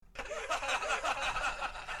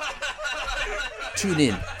Tune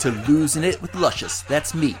in to Losing It with Luscious.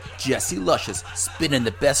 That's me, Jesse Luscious, spinning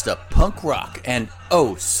the best of punk rock and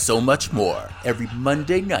oh, so much more. Every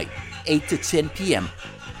Monday night, 8 to 10 p.m.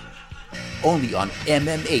 Only on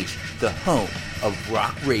MMH, the home of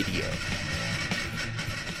rock radio.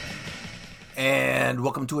 And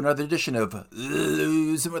welcome to another edition of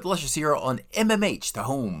Losing with Luscious here on MMH, the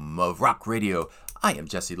home of rock radio. I am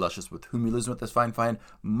Jesse Luscious, with whom you listen with this fine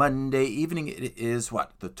Monday evening. It is,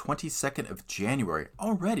 the 22nd of January.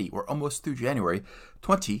 Already, we're almost through January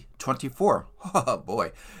 2024. Oh,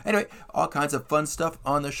 boy. Anyway, all kinds of fun stuff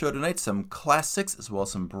on the show tonight. Some classics, as well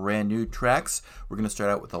as some brand new tracks. We're going to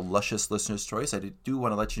start out with a Luscious Listener's Choice. I do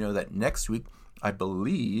want to let you know that next week, I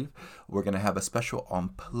believe, we're going to have a special on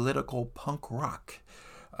political punk rock.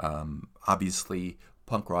 Obviously,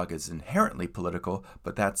 punk rock is inherently political,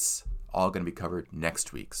 but that's all going to be covered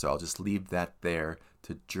next week. So I'll just leave that there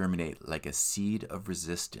to germinate like a seed of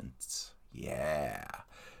resistance. Yeah.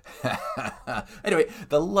 Anyway,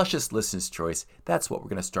 the Luscious Listener's Choice, that's what we're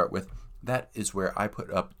going to start with. That is where I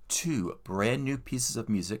put up 2 brand new pieces of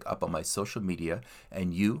music up on my social media,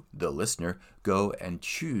 and you, the listener, go and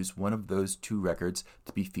choose one of those 2 records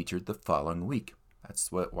to be featured the following week.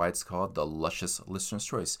 That's why it's called the Luscious Listener's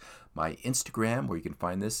Choice. My Instagram, where you can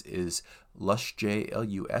find this, is LushJ,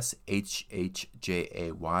 LushHHJay.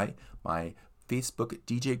 My Facebook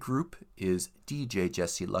DJ group is DJ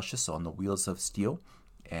Jesse Luscious on the Wheels of Steel.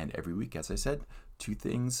 And every week, as I said, 2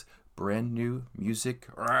 things, brand new music,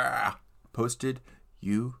 posted.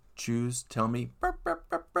 You choose, tell me, burp, burp,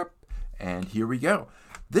 burp, burp. And here we go.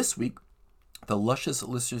 This week, the Luscious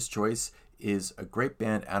Listener's Choice is a great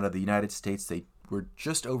band out of the United States. They were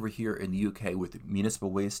just over here in the UK with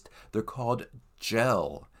Municipal Waste. They're called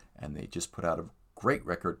Gel, and they just put out a great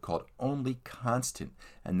record called Only Constant,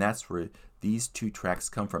 and that's where these 2 tracks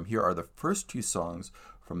come from. Here are the first 2 songs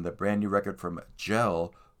from the brand new record from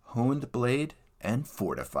Gel, Honed Blade and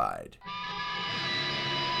Fortified.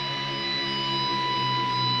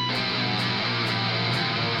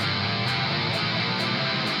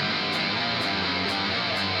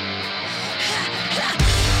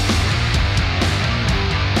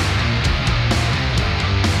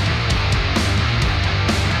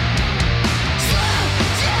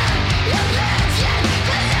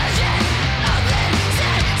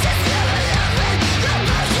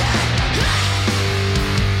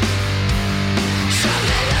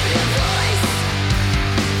 Voice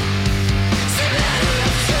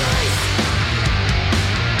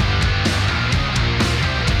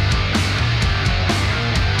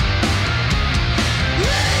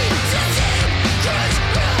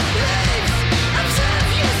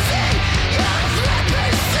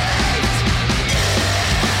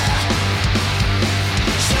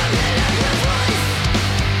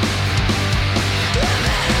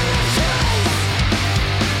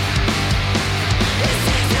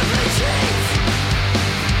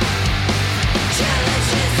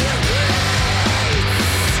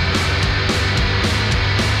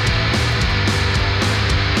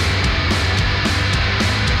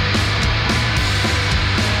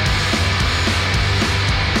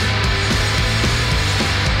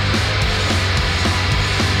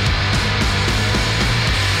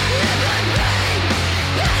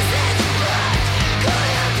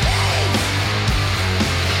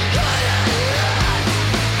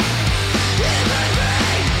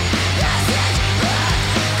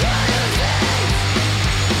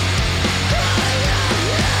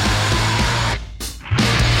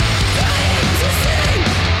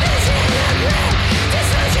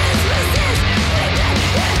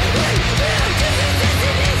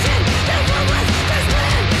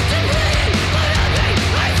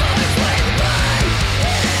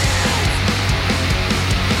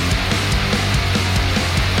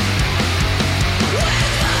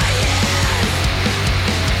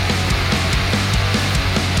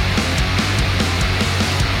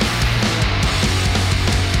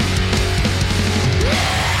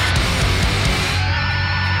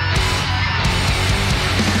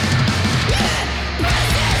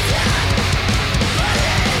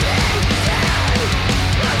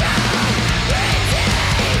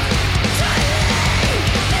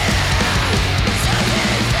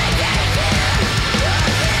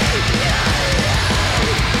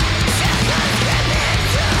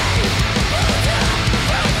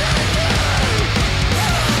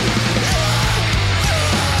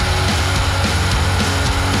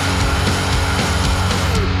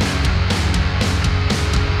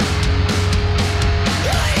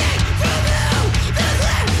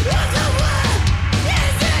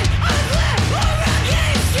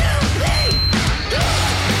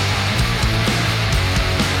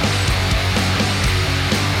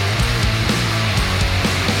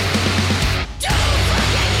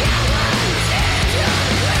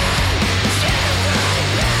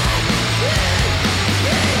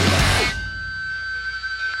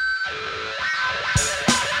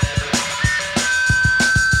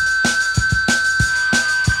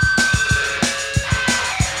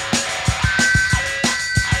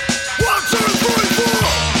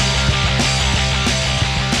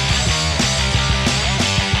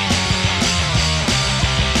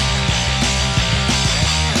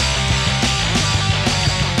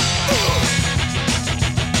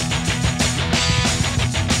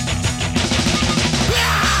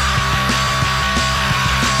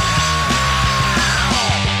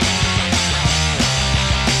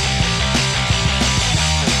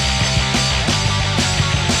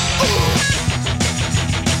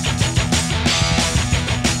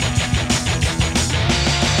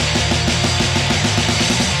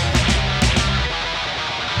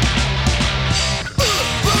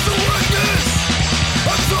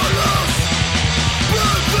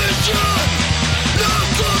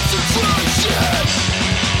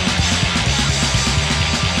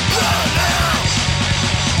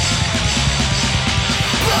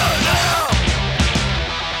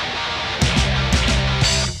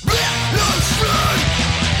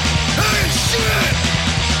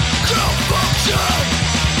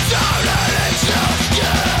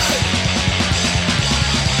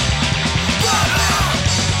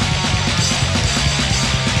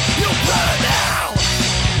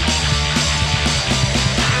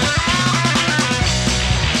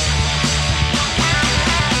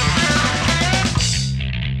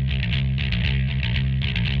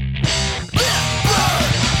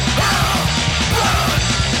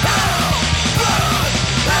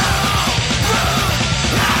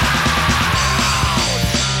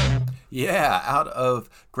Yeah, out of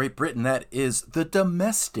Great Britain, that is The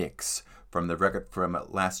Domestics from the record from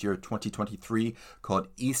last year, 2023, called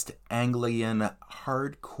East Anglian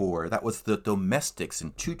Hardcore. That was The Domestics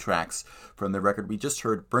in 2 tracks from the record. We just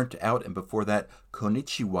heard Burnt Out, and before that,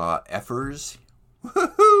 Konichiwa Effers.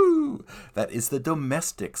 Woohoo! That is The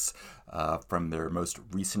Domestics from their most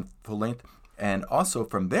recent full-length. And also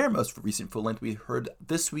from their most recent full-length, we heard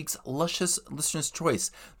this week's Luscious Listener's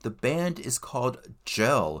Choice. The band is called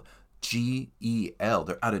Gel, G-E-L.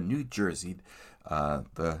 They're out of New Jersey,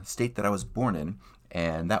 the state that I was born in.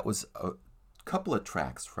 And that was a couple of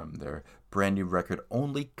tracks from their brand new record,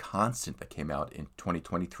 Only Constant, that came out in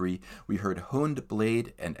 2023. We heard Honed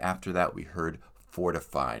Blade, and after that we heard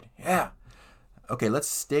Fortified. Yeah! Okay, let's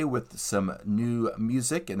stay with some new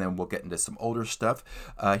music, and then we'll get into some older stuff.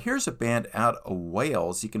 Here's a band out of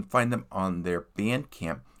Wales. You can find them on their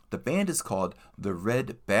Bandcamp. The band is called The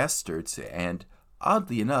Red Bastards, and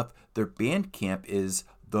oddly enough, their Bandcamp is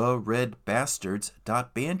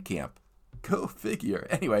theredbastards.bandcamp. Go figure.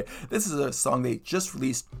 Anyway, this is a song they just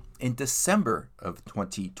released in December of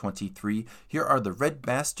 2023. Here are The Red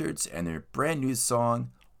Bastards and their brand new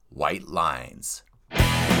song, White Lines.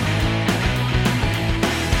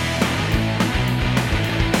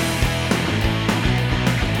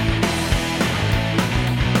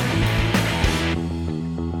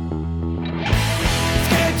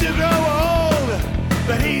 To grow old,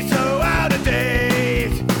 but he's so out of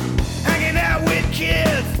date. Hanging out with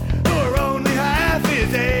kids who are only half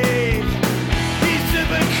his age. He's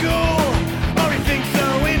super cool, or he thinks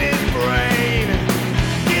so in his brain.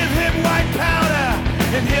 Give him white powder,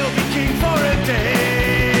 and he'll be king for a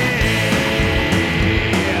day.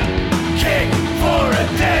 King for a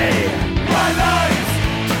day. White lines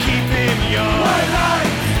to keep him young. White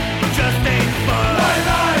lines just ain't fun. White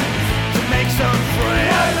lines to make some friends.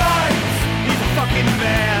 Fucking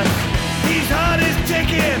mess. His heart is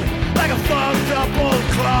ticking like a fogged up old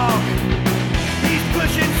clock. He's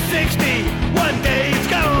pushing 60, one day he's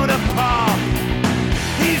gonna pop.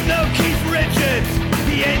 He's no Keith Richards,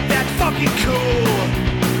 he ain't that fucking cool.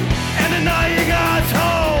 An annoying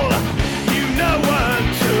asshole, you know one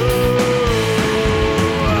too.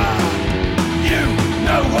 You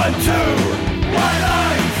know one too. White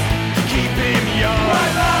lines to keep him young.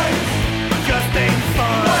 White lines just ain't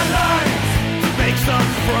fun. White lines make some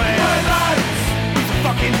friends. White lines, he's a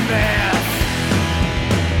fucking mess.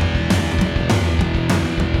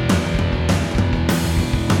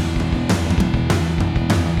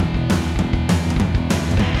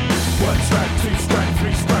 One strike, 2 strike,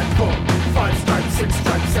 3 strike, 4, 5 strike, 6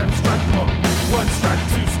 strike, 7 strike, more. 1 strike,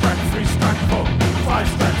 2 strike, 3 strike, 4, 5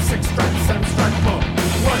 strike, 6 strike, 7 strike, more. 1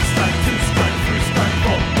 strike, 2 strike, 3 strike,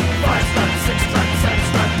 4, 5 strike, 6 strike, 7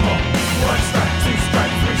 strike, more. 1 strike, 2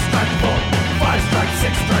 strike, 3 strike, 4, 5 strike,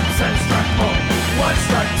 6 strike, 7 strike, more. 1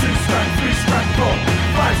 strike, 2 strike, 3 strike, 4,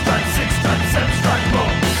 5 strike, 6 strike, 7 strike,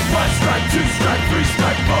 more. 1 strike, 2 strike, 3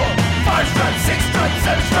 strike, 4, 5 strike, 6 strike,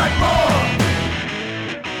 7 strike, more.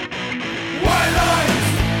 White lines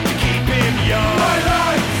to keep him young. White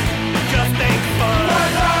lines just ain't fun.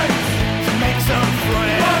 White lines to make some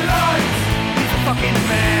friends. White lines he's a fucking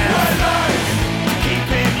man. White lines to keep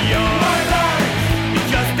him young. White lines it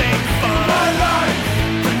just ain't fun. White lines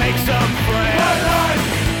to make some friends. White lines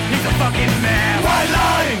he's a fucking man. White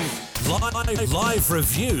lines. Live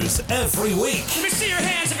reviews every week. Let me see your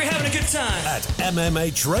hands if you're having a good time. At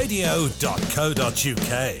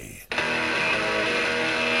mmhradio.co.uk.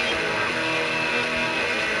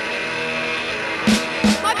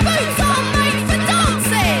 My boots are made for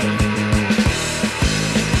dancing.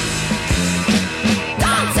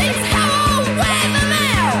 Dancing's how I'll wear them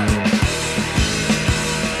out.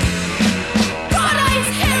 Friday's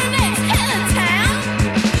here and it's Helen Town.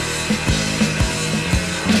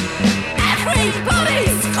 Everybody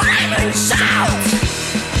scream and shout.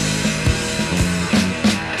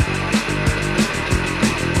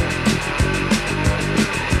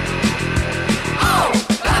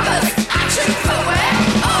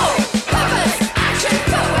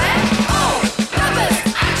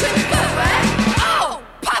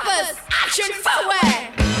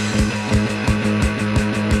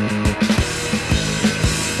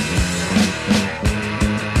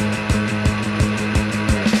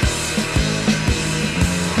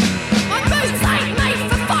 My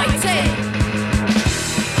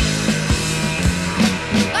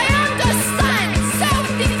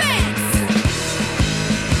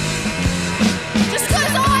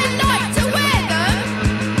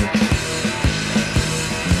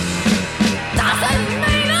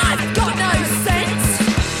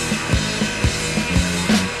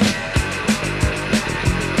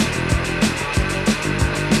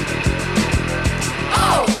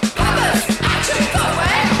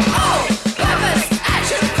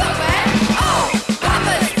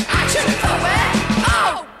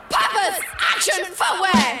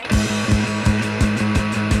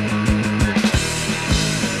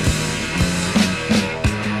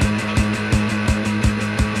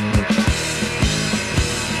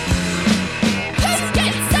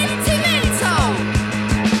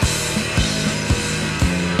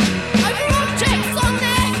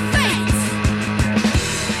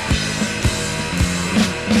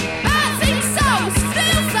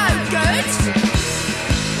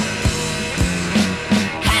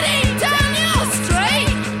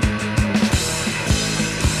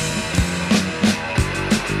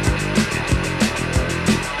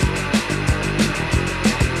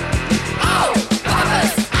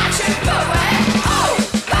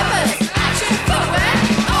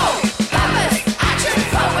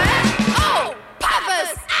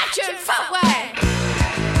action footwear.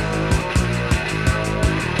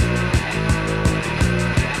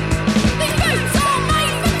 These boots are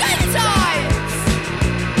made for good times.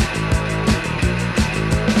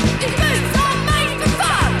 These boots are made for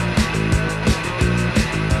fun.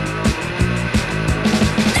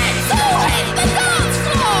 Let's all hit the dance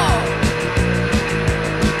floor.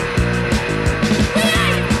 We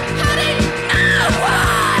ain't hurting no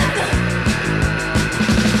one.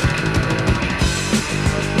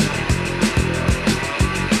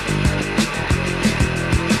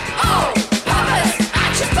 Oh, Papa's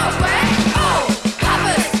action footwear. Oh,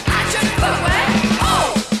 Papa's action footwear.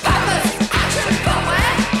 Oh, Papa's action footwear.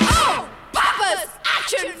 Oh, Papa's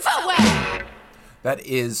action footwear. That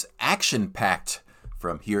is Action Pact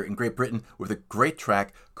from here in Great Britain with a great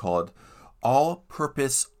track called All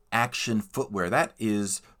Purpose Action Footwear. That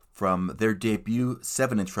is from their debut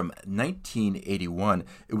 7-inch from 1981.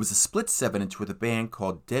 It was a split 7-inch with a band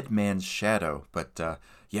called Dead Man's Shadow. But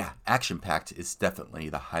yeah, Action Pact is definitely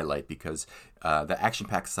the highlight because the Action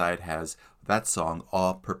Pact side has that song,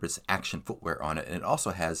 All Purpose Action Footwear, on it. And it also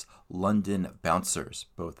has London Bouncers,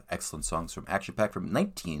 both excellent songs from Action Pact from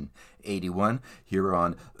 1981. Here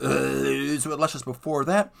on Luscious. Before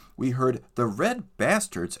that, we heard the Red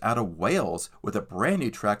Bastards out of Wales with a brand new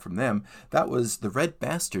track from them. That was the Red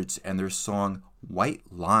Bastards and their song White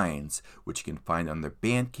Lines, which you can find on their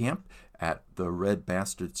Bandcamp at the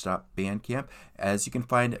redbastards.bandcamp, as you can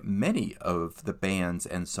find many of the bands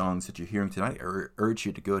and songs that you're hearing tonight. I urge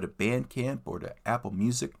you to go to Bandcamp or to Apple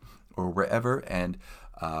Music or wherever and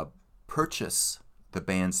purchase the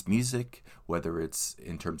band's music, whether it's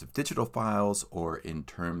in terms of digital files or in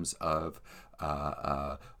terms of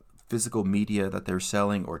physical media that they're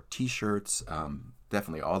selling or t-shirts.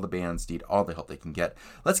 Definitely all the bands need all the help they can get.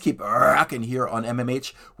 Let's keep rocking here on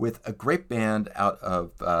MMH with a great band out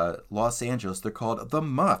of Los Angeles. They're called the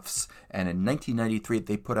Muffs. And in 1993,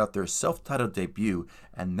 they put out their self-titled debut,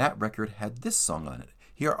 and that record had this song on it.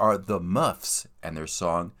 Here are the Muffs and their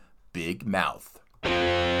song, Big Mouth. I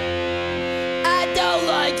don't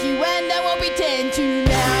like you and I won't pretend to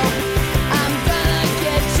now. I'm gonna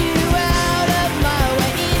get you out of my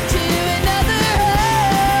way into another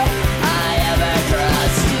hole. I ever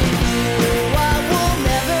trusted you, I will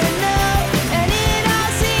never know. And it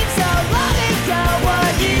all seems so long ago.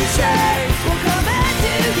 What you say will come back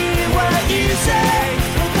to you. What you say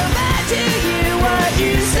will come back to you. What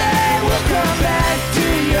you say will come back to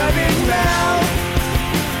your big mouth.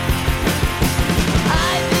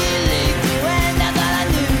 I believed you and I thought I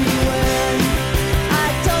knew you were. I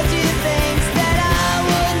told you things that I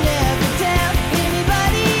would never tell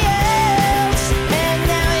anybody else. And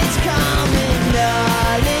now it's common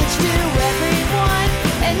knowledge to everyone.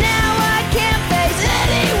 And now I can't face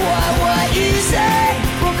anyone. What you say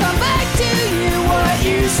will come back to you. What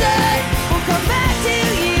you say will come back to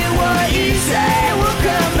you. What you say will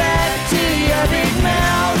come back to your big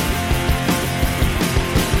mouth.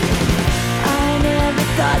 I never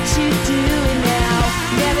thought you'd do it now.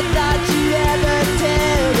 Never thought you'd ever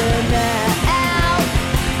tell them out.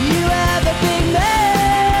 You have a big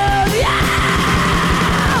mouth. Yeah!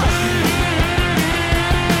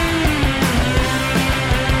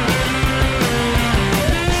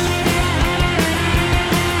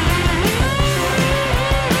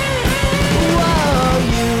 Whoa,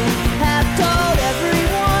 you have told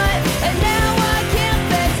everyone, and now I can't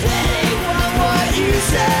face anyone. What you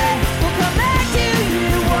say will come back to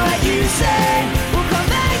you. What you say will come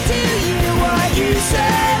back to you. What you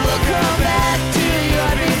say will come back to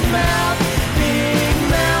your big mouth. Big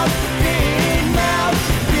mouth, big mouth,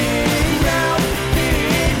 big mouth,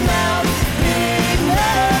 big mouth, big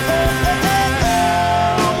mouth.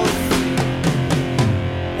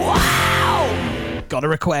 Wow! Got a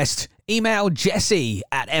request? Email Jesse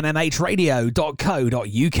at mmhradio.co.uk.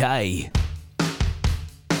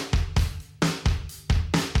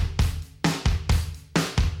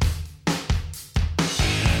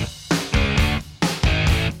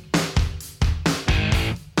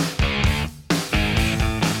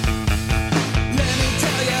 Let me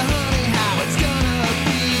tell you, honey, how it's gonna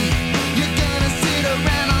be. You're gonna sit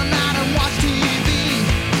around all night and watch TV.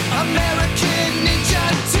 American Ninja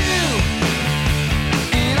 2.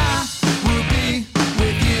 And I will be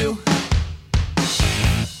with you.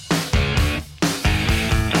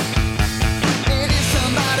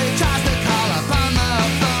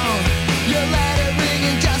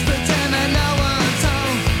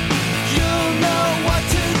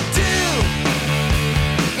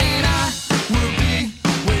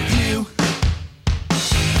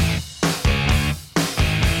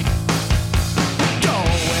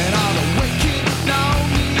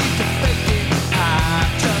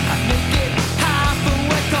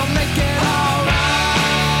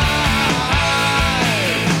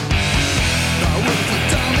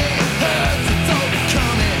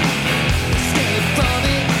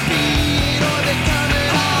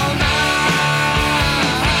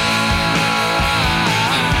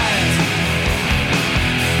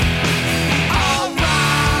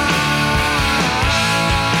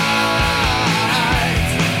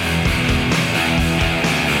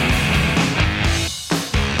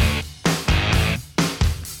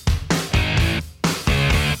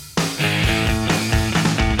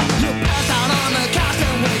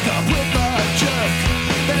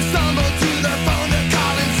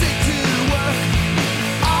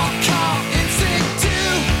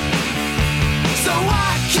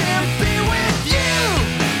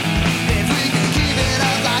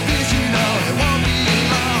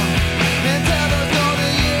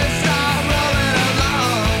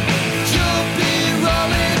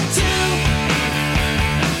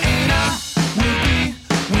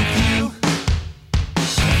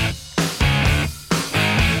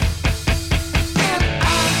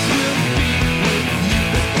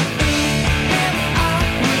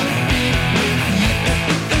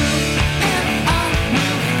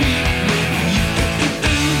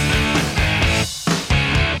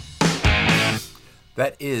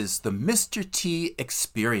 That is the Mr. T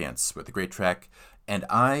Experience with the great track, And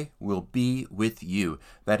I Will Be With You.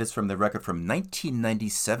 That is from the record from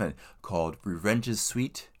 1997 called Revenge is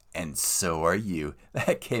Sweet, and So Are You.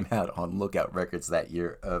 That came out on Lookout Records that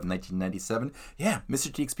year of 1997. Yeah,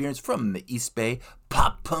 Mr. T Experience from the East Bay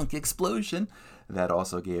pop punk explosion. That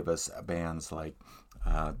also gave us bands like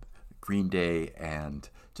Green Day and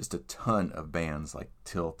just a ton of bands like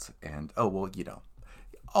Tilt and,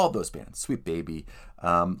 all those bands. Sweet Baby.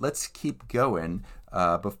 Let's keep going.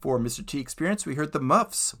 Before Mr. T Experience, we heard the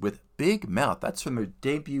Muffs with Big Mouth. That's from their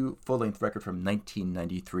debut full-length record from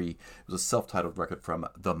 1993. It was a self-titled record from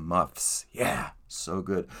the Muffs. Yeah, so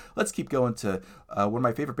good. Let's keep going to one of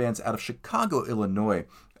my favorite bands out of Chicago, Illinois,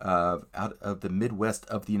 out of the Midwest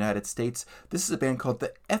of the United States. This is a band called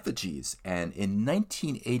the Effigies, and in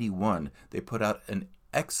 1981, they put out an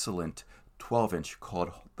excellent 12-inch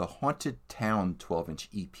called the Haunted Town 12-inch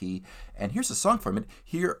EP. And here's a song from it.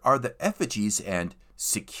 Here are the Effigies and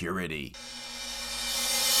Security.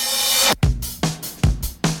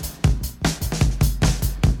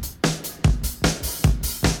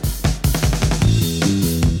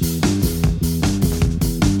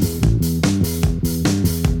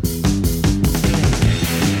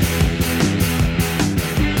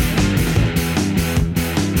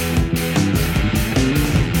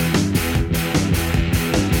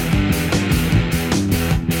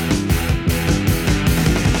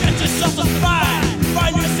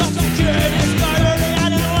 Find yourself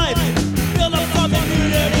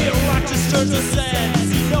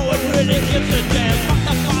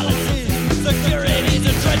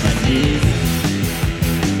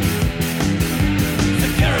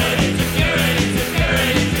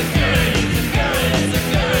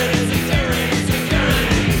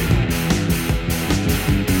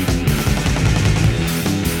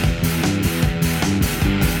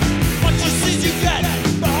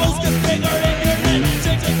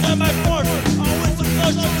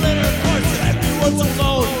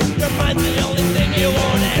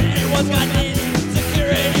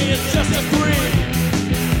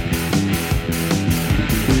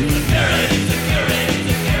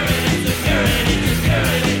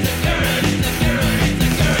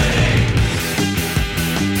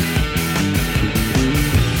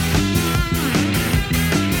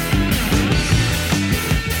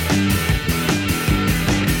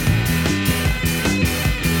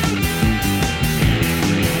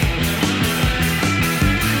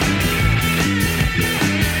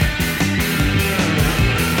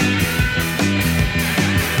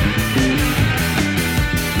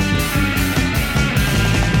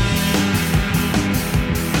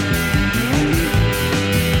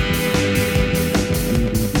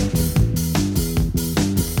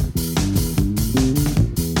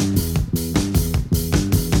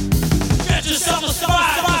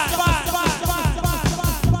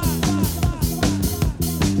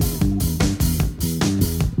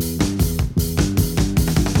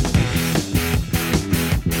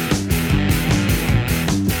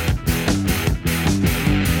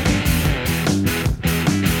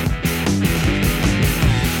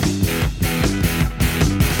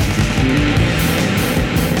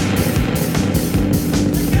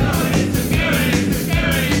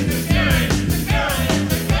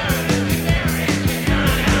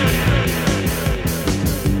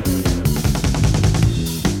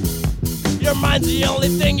Mine's the only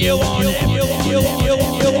thing you want.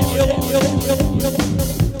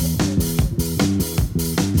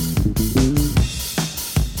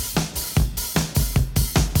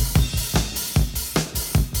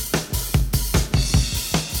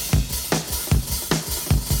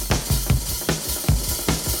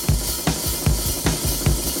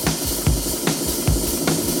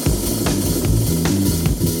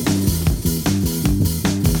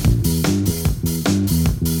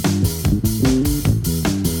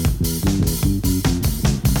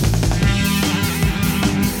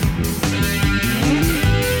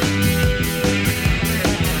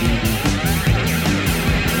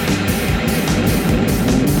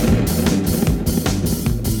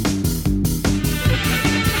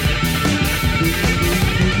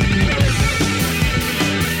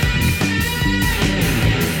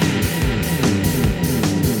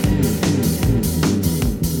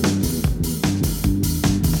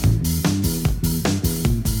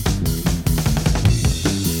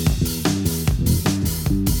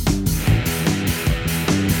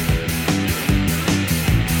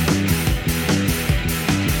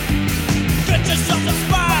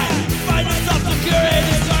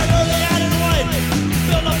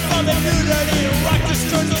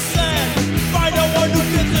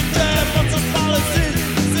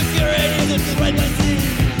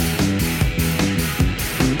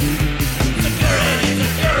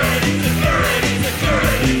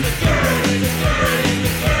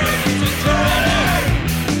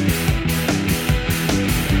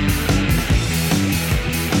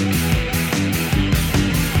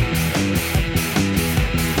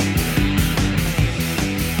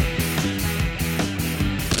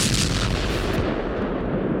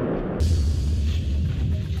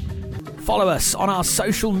 Follow us on our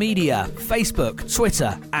social media, Facebook,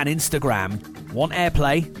 Twitter and Instagram. Want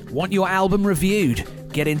airplay? Want your album reviewed?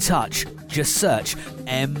 Get in touch. Just search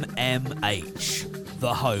MMH,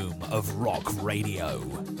 the home of rock radio.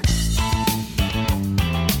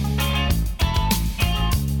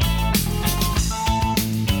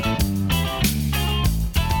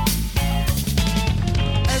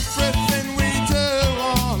 Everything we do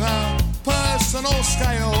on a personal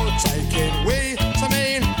scale, taking we to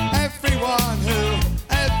mean everyone who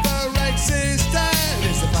ever existed,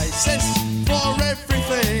 is the basis for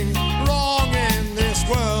everything wrong in this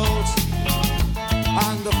world.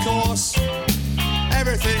 And of course,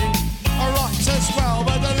 everything right as well,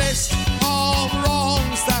 but the list of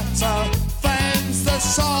wrongs that offends the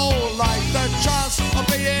soul, like the chance of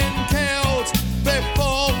being killed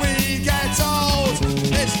before we get old,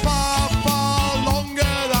 it's far, far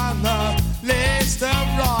longer than the list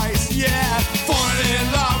of rights. Yeah, falling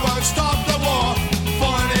in love won't stop the war.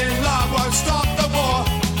 Falling in love won't stop the war.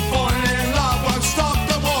 Falling in love won't stop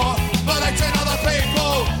the war. But 18 other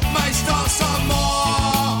people may start some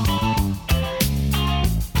more.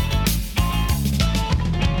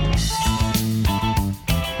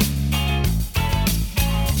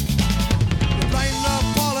 You blame the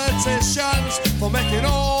politicians for making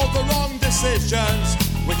all the wrong decisions,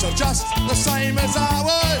 which are just the same as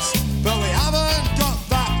ours, but we haven't got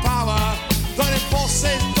that power that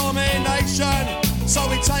enforces domination. So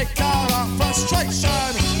we take our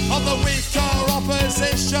frustration on the weaker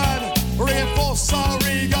opposition, reinforce our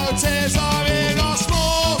egotism in our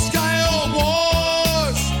small-scale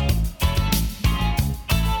wars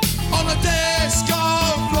on the disco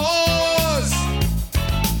floors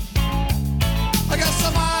against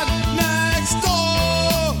the man next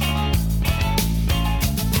door.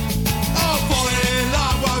 Oh, falling in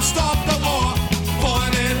love won't stop the war.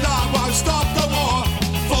 Falling in love won't stop the war.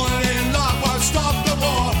 Falling in love won't stop the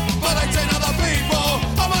war. But 18 other people,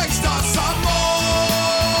 I might start some more.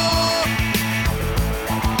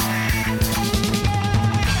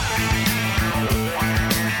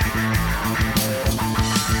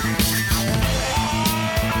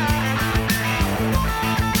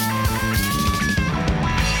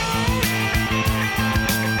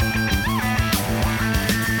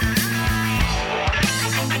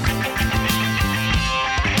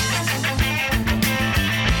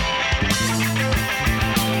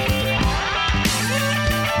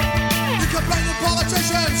 You can blame the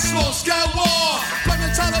politicians, small-scale war. Blame the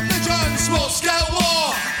television, small-scale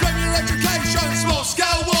war. Blame your education,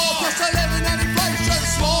 small-scale war. Plus the living and inflation,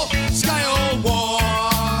 small-scale war.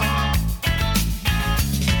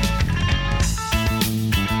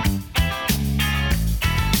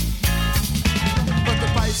 But the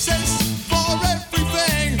basis for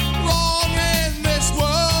everything wrong in this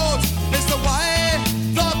world is the way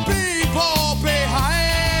the people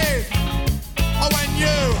behave. Or when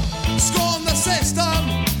you scorn the system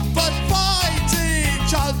but fight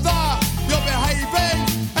each other, you're behaving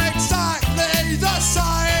exactly the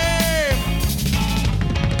same.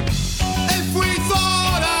 If we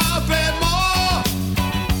thought a bit more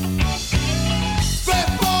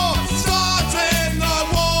before starting the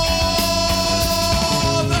war,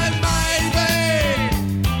 then maybe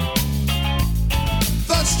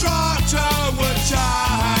the structure would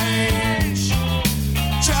change.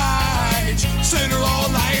 Sooner or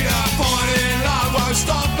later. Falling in love won't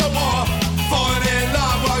stop the war. Falling in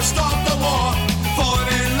love won't stop the war. Falling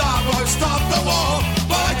in love won't stop the war.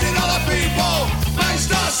 But 18 other people may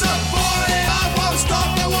start some. Falling in love won't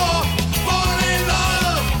stop the war. Falling in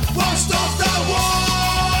love won't stop the war.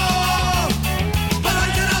 But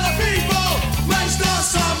 18 other people may start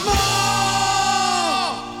some more.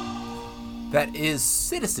 That is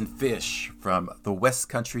Citizen Fish from the West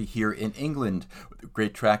Country here in England with a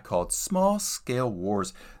great track called Small Scale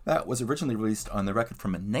Wars. That was originally released on the record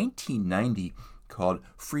from 1990 called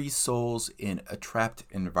Free Souls in a Trapped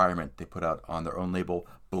Environment. They put out on their own label,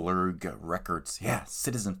 Blurg Records. Yeah,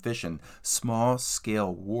 Citizen Fish and Small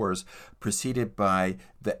Scale Wars, preceded by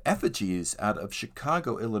the Effigies out of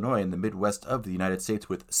Chicago, Illinois, in the Midwest of the United States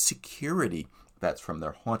with Security. That's from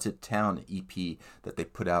their Haunted Town EP that they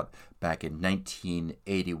put out back in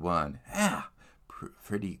 1981.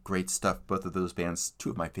 Pretty great stuff, both of those bands. Two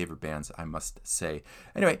of my favorite bands, I must say.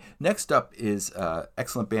 Anyway, next up is an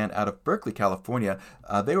excellent band out of Berkeley, California.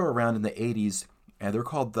 They were around in the 80s, and they're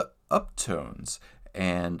called the Uptones.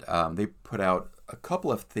 And they put out a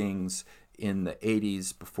couple of things in the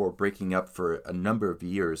 80s before breaking up for a number of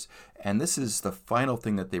years. And this is the final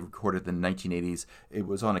thing that they recorded in the 1980s. It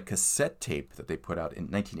was on a cassette tape that they put out in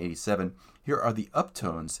 1987. Here are the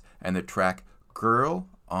Uptones and the track Girl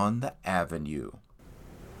on the Avenue.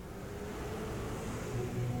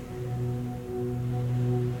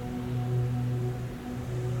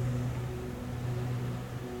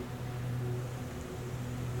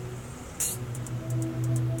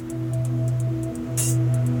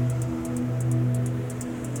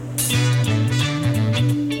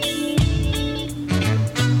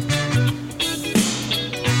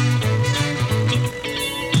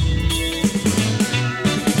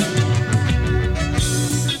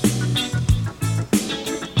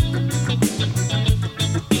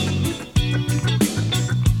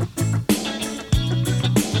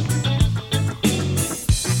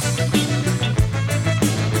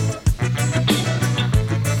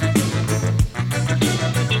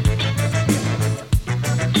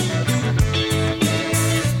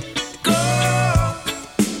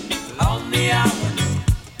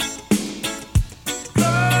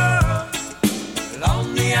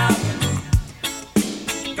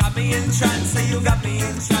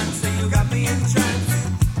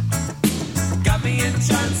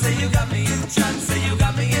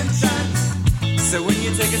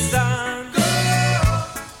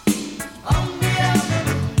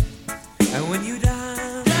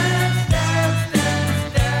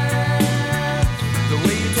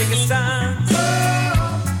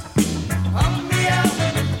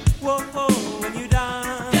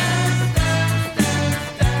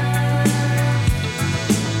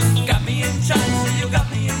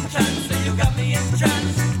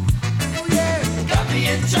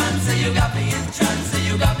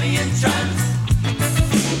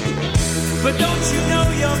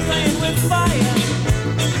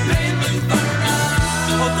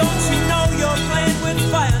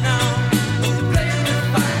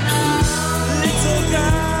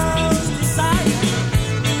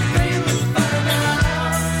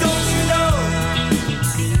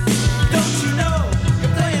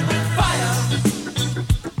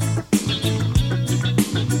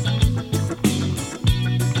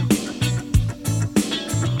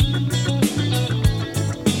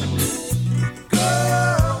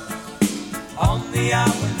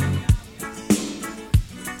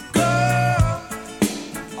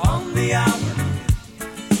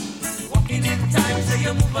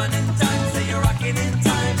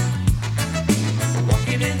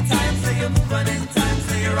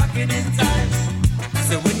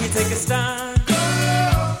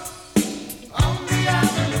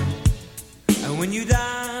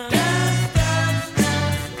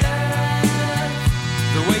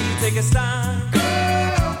 Take a stand,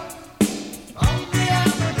 girl, on the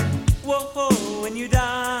avenue.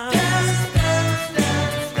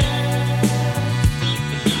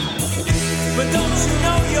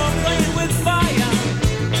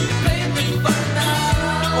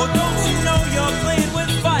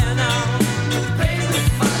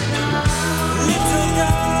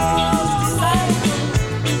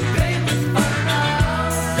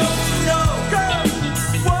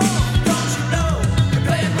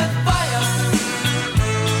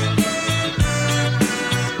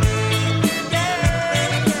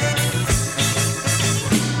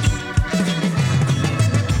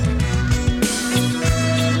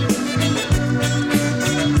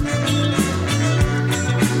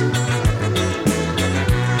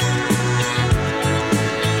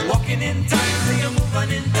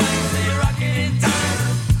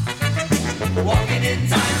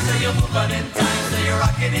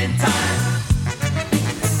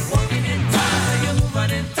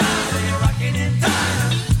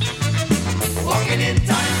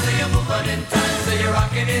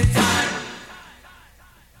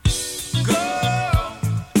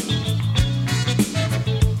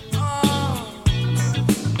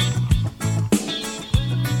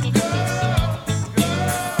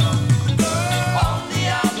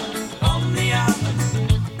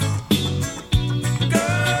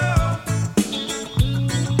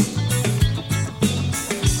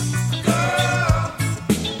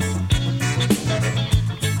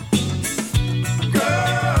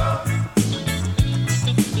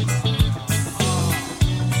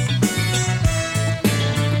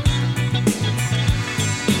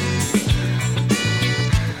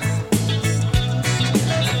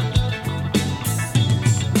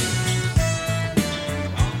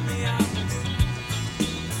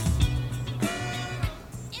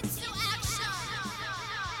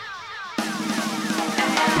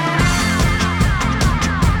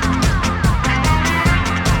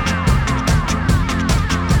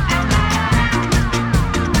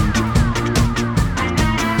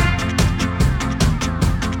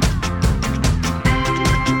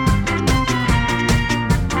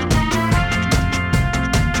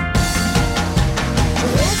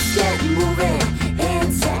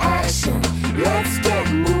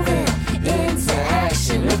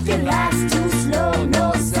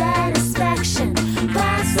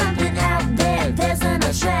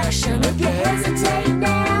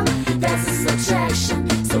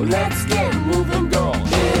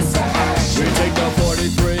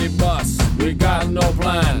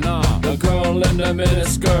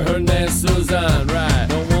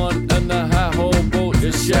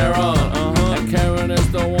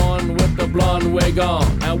 we go.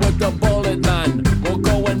 And with the bullet man, we're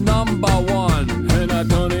going number one. And I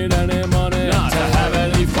don't need any money to have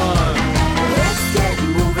any fun. Let's get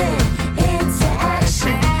moving into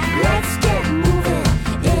action. Let's get moving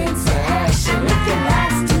into action. If your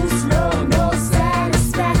life's too slow, no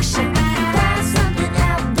satisfaction. Find something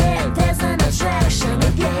out there, there's an attraction.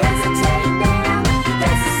 If you hesitate now,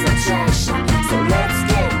 that's a subtraction. So let's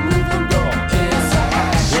get moving, go into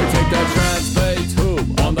action. We'll take that Trans-Bay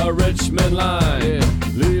tube on the Richmond line.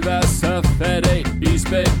 Leave SF at 8, East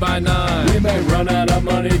Bay by 9. We may run out of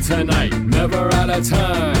money tonight, never out of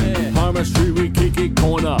time. Harmon Street, we Kiki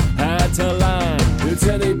corner, had to line. It's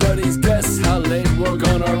anybody's guess how late we're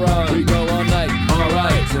gonna run. We go all night,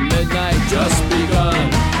 alright, to midnight just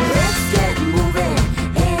begun. Let's get moving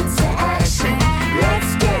into action.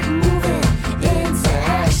 Let's get moving into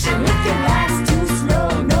action. If your life's too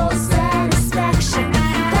slow, no satisfaction.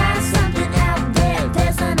 Find something out there,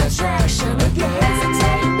 there's an attraction. If you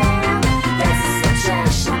hesitate now, that's a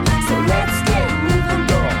subtraction. So let's get moving,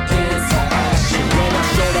 go into action. When I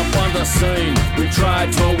showed up on the scene, we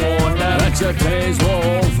tried to warn them that your days were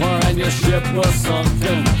over and your ship was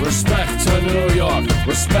sunken. Respect to New York,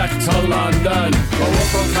 respect to London. But we're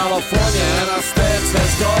from California and our stance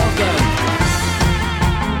is golden.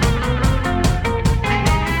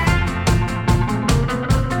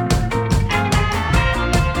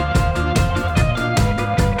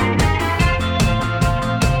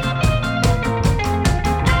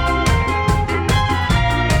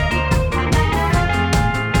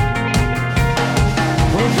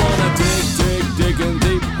 Digging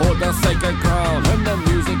deep, hold the sacred ground. And the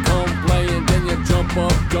music come playing, then you jump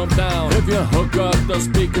up, jump down. If you hook up the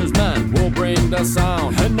speakers, man, we'll bring the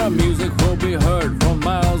sound. And the music will be heard from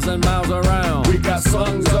miles and miles around. We got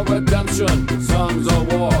songs of redemption, songs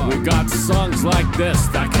of war. We got songs like this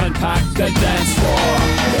that can pack the dance floor.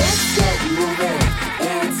 Let's get moving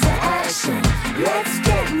into action. Let's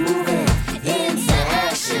get moving into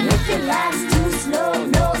action. If your life's too slow,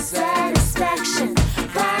 no satisfaction.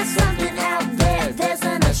 Find something out there, there's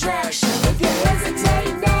an attraction. If you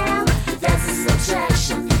hesitate now, that's a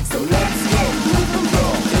subtraction. So let's get moving, go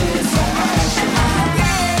into action.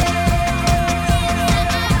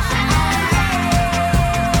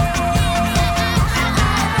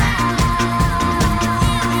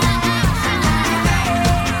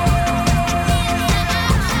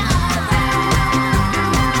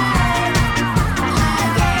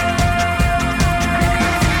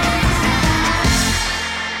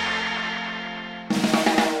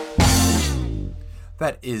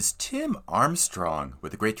 That is Tim Armstrong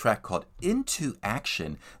with a great track called Into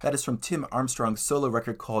Action. That is from Tim Armstrong's solo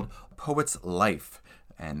record called Poet's Life.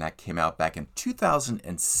 And that came out back in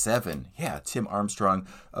 2007. Yeah, Tim Armstrong,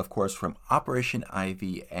 of course, from Operation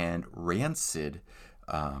Ivy and Rancid.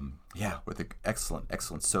 With an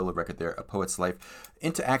excellent solo record there, A Poet's Life.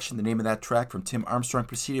 Into Action, the name of that track from Tim Armstrong,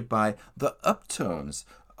 preceded by the Uptones,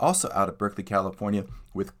 also out of Berkeley, California,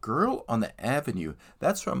 with Girl on the Avenue.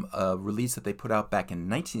 That's from a release that they put out back in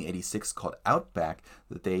 1986 called Outback,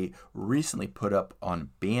 that they recently put up on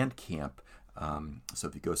Bandcamp. So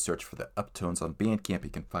if you go search for the Uptones on Bandcamp, you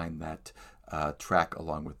can find that track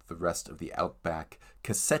along with the rest of the Outback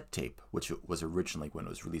cassette tape, which was originally when it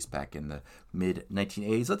was released back in the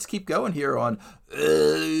mid-1980s. Let's keep going here on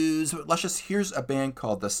Luscious. Here's a band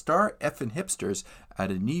called the Star Effin' Hipsters out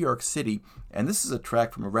of New York City, and this is a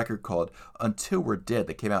track from a record called Until We're Dead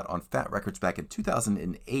that came out on Fat Records back in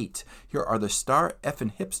 2008. Here are the Star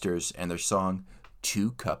Effin' Hipsters and their song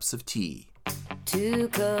 2 Cups of Tea. 2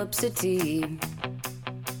 cups of tea,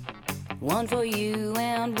 one for you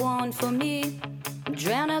and one for me.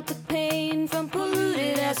 Drown out the pain from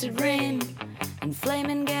polluted acid rain and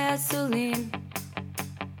flaming gasoline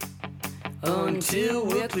until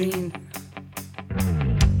we're clean.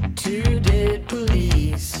 2 dead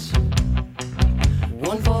police,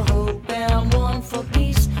 one for hope and one for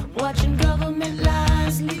peace. Watching government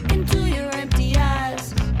lies leak into your empty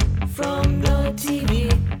eyes from the TV.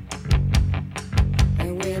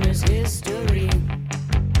 And winner's history.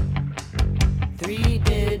 3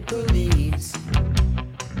 dead police,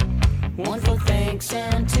 one for thanks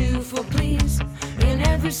and 2 for please. In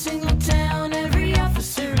every single town, every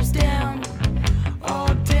officer is down.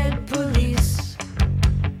 All dead police,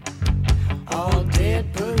 all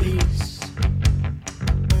dead police.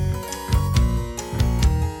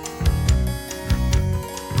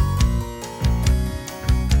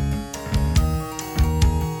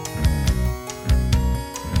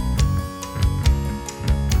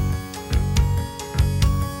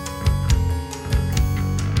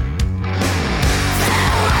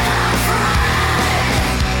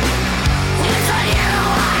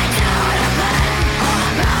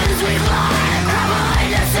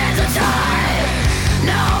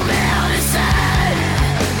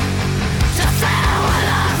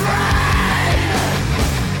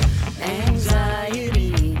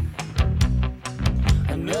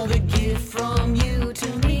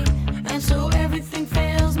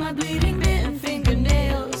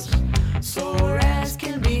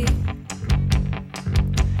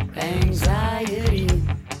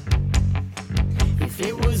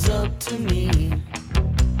 up to me,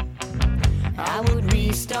 I would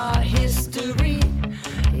restart history,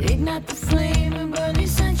 ignite the flame and burn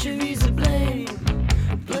these centuries of blame.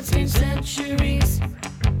 Bloodstained centuries,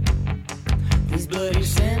 these bloody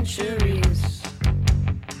centuries.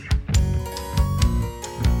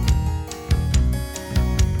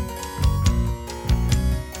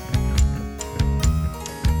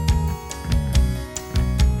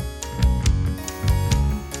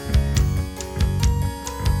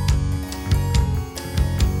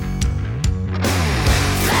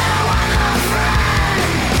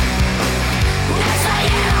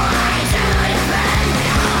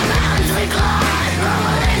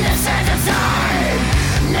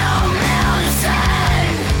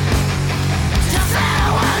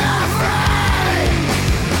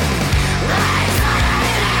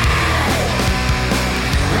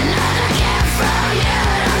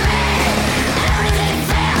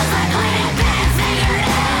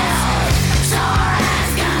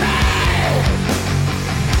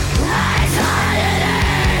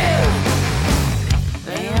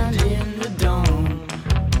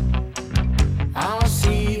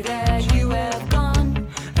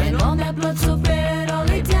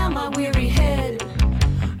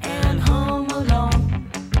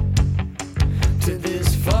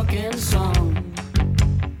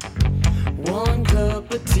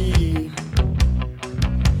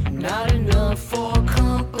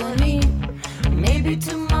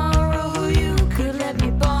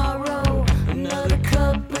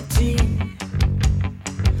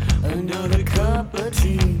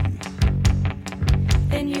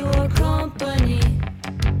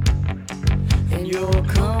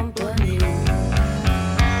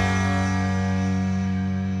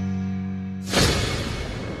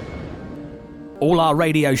 All our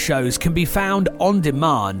radio shows can be found on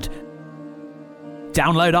demand.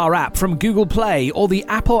 Download our app from Google Play or the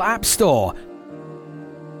Apple App Store.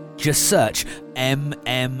 Just search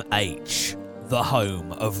MMH, the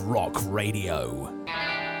home of rock radio.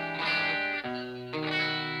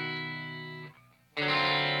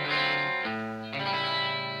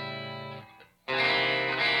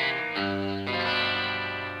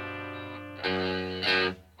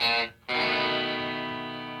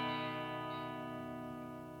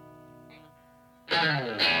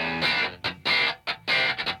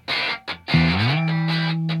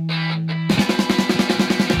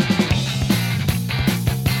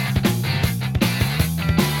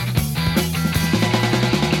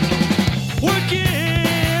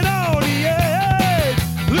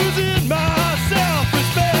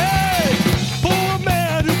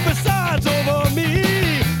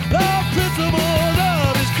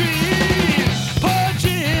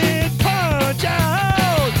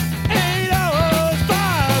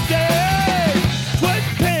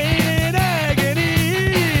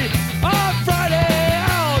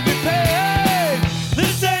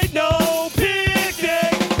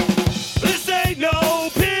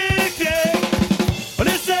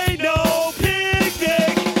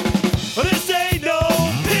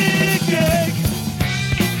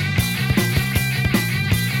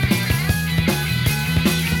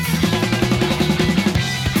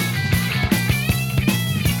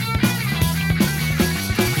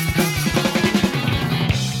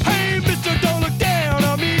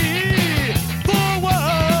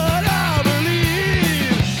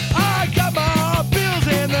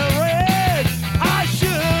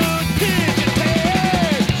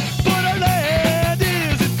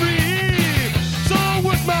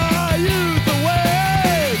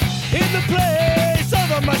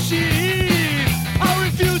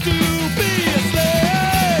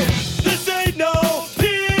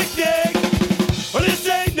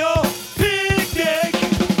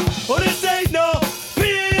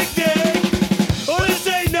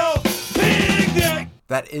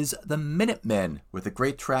 That is the Minutemen with a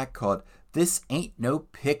great track called This Ain't No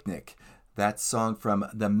Picnic. That song from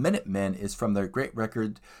the Minutemen is from their great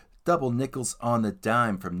record Double Nickels on the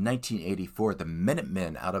Dime from 1984. The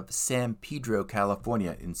Minutemen out of San Pedro,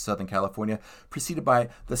 California in Southern California, preceded by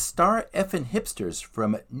the Star Effin' Hipsters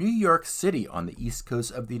from New York City on the East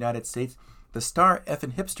Coast of the United States. The Star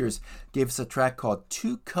Effin' Hipsters gave us a track called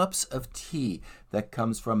 2 Cups of Tea that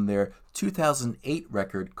comes from their 2008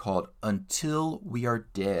 record called Until We Are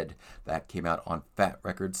Dead. That came out on Fat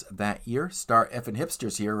Records that year. Star Effin'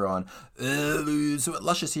 Hipsters here on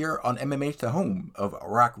Luscious here on MMH, the home of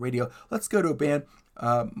rock radio. Let's go to a band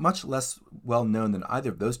much less well known than either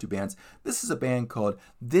of those two bands. This is a band called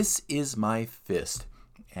This Is My Fist.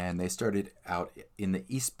 and they started out in the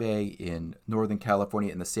East Bay in Northern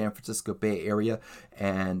California in the San Francisco Bay Area,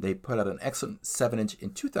 and they put out an excellent 7-inch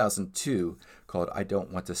in 2002 called I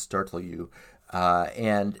Don't Want to Startle You.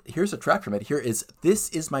 And here's a track from it. Here is This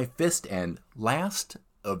Is My Fist and Last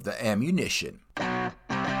of the Ammunition.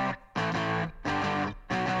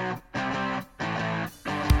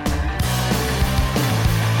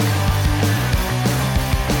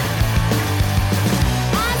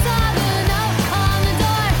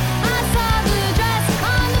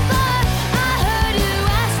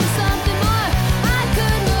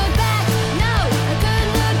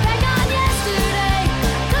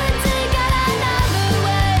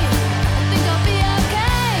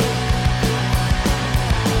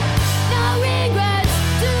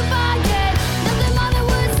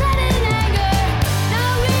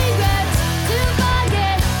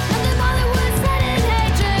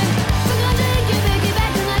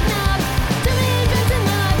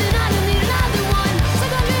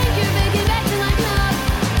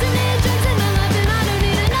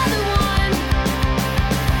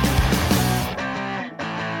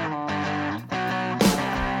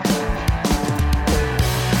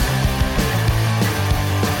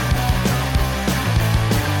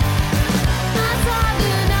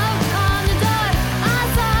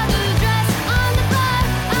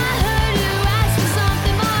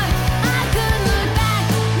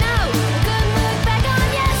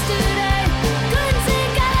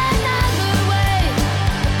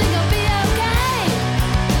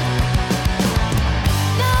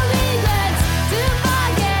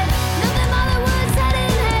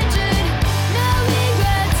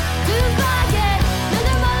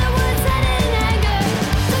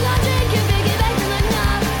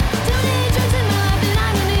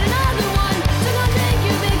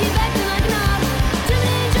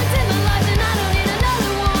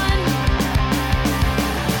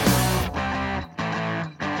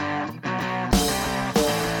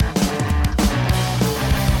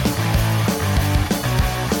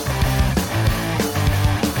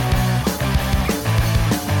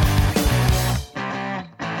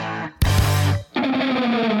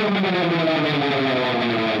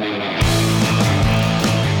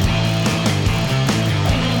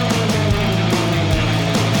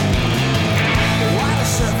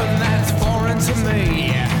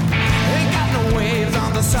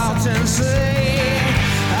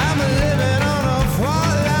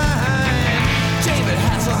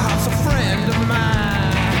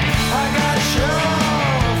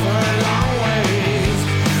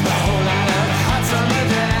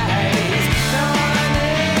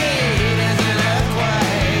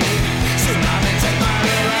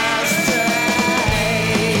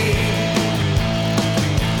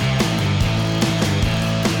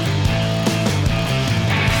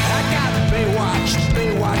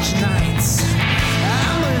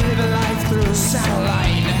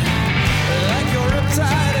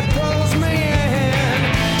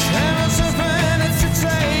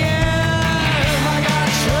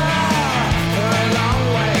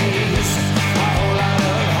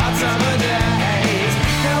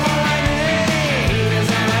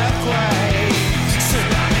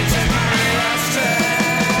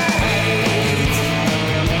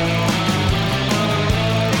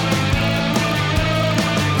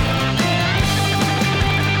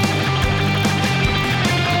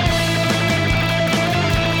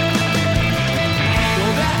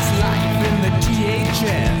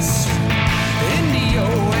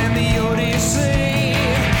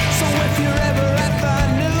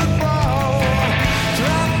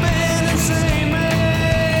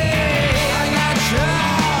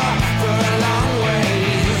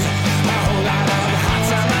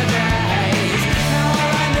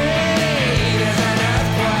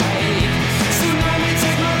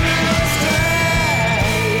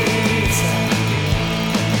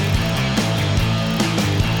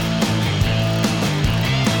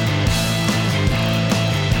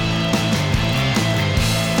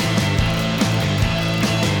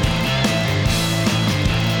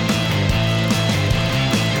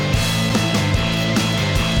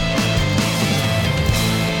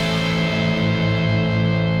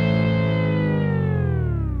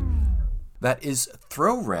 That is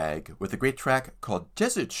Throw Rag with a great track called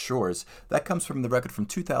Desert Shores. That comes from the record from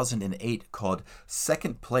 2008 called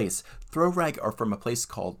Second Place. Throw Rag are from a place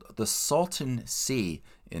called the Salton Sea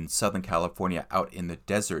in Southern California out in the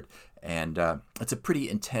desert. And it's a pretty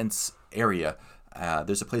intense area.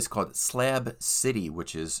 There's a place called Slab City,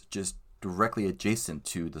 which is just directly adjacent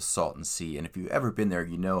to the Salton Sea. And if you've ever been there,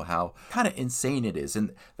 you know how kind of insane it is.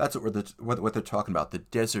 And that's what they're talking about, the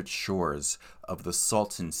desert shores of the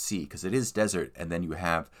Salton Sea, because it is desert, and then you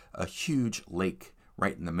have a huge lake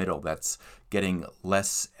right in the middle that's getting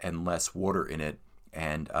less and less water in it,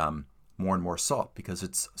 and more salt because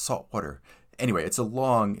it's salt water. Anyway, it's a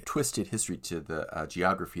long, twisted history to the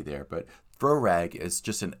geography there, but Throw Rag is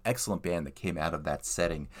just an excellent band that came out of that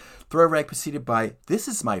setting. Throw Rag preceded by This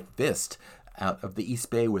Is My Fist out of the East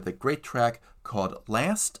Bay with a great track called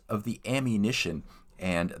Last of the Ammunition,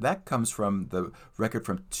 and that comes from the record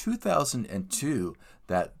from 2002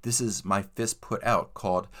 that This Is My Fist put out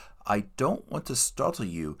called I Don't Want to Startle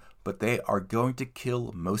You, But They Are Going to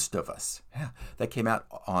Kill Most of Us. Yeah, that came out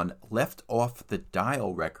on Left Off the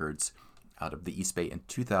Dial Records out of the East Bay in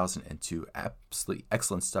 2002. Absolutely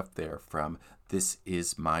excellent stuff there from This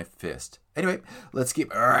Is My Fist. Anyway, let's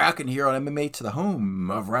keep rocking here on MMA to the home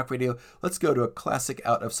of rock radio. Let's go to a classic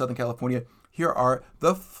out of Southern California. Here are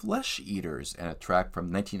the Flesh Eaters and a track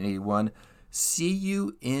from 1981, See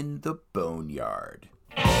You in the Boneyard.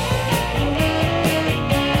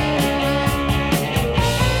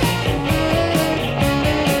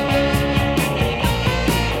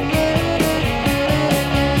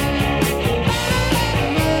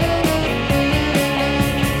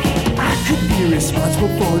 Responsible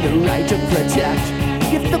for the right to protect.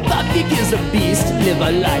 If the public is a beast, live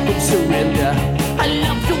a life of surrender. I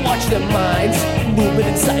love to watch their minds moving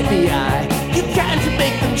inside the eye. You can't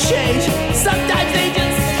make them change. Sometimes they just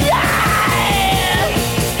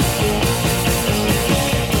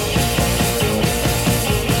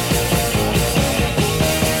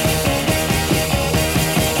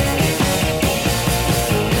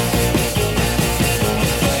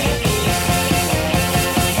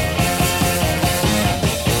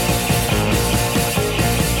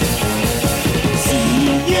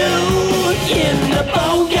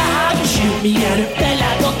me and it felt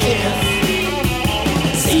like a kiss.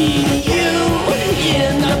 See you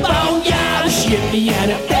in the boneyard, shoot me and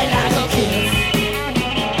it felt like a kiss.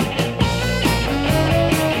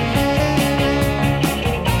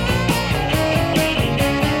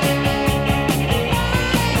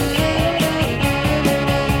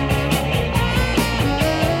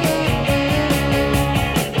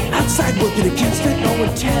 Outside working against it, no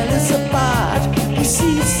one tell us apart. We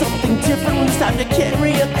see something different when it's time to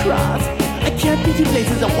carry a cross. I can't be two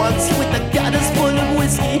places at once with the gutters full of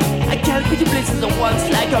whiskey. I can't be two places at once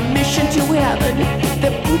like a mission to heaven.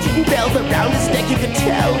 They're putting bells around his neck, you can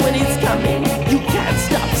tell when he's coming. You can't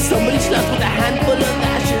stop somebody's lungs with a handful of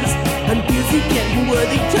ashes. I'm busy getting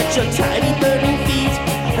worthy, touch your tiny burning feet.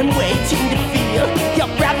 And waiting to feel your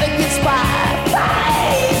breath against my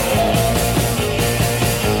face.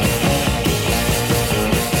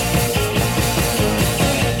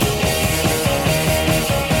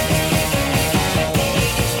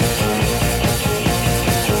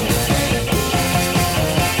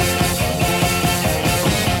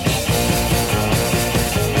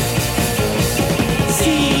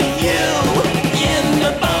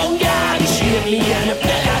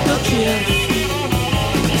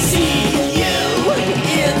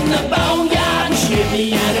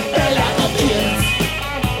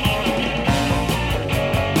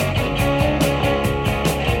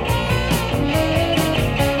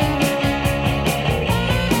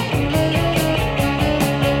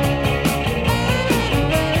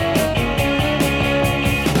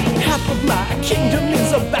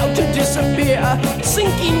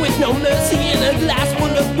 Sinking with no mercy in a glass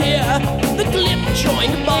full of beer. The clip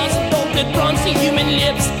joined bars and bolted bronzy human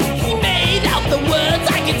lips. He made out the words,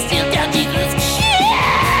 I can still tell Jesus.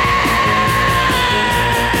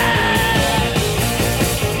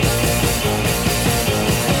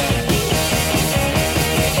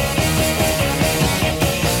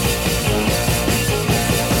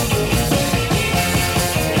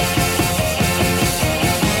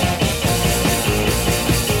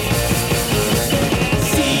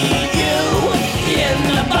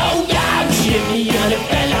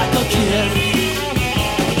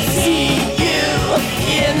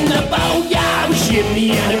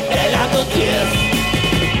 Me and it felt like a kiss.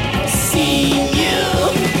 See you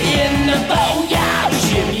in the boneyard,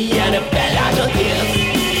 shimmy and it felt like a kiss.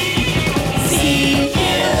 See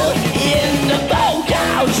you in the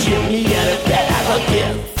boneyard, shimmy and it felt like a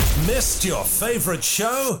kiss. Missed your favorite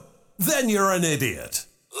show? Then you're an idiot.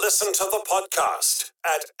 Listen to the podcast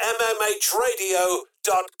at mmhradio.co.uk.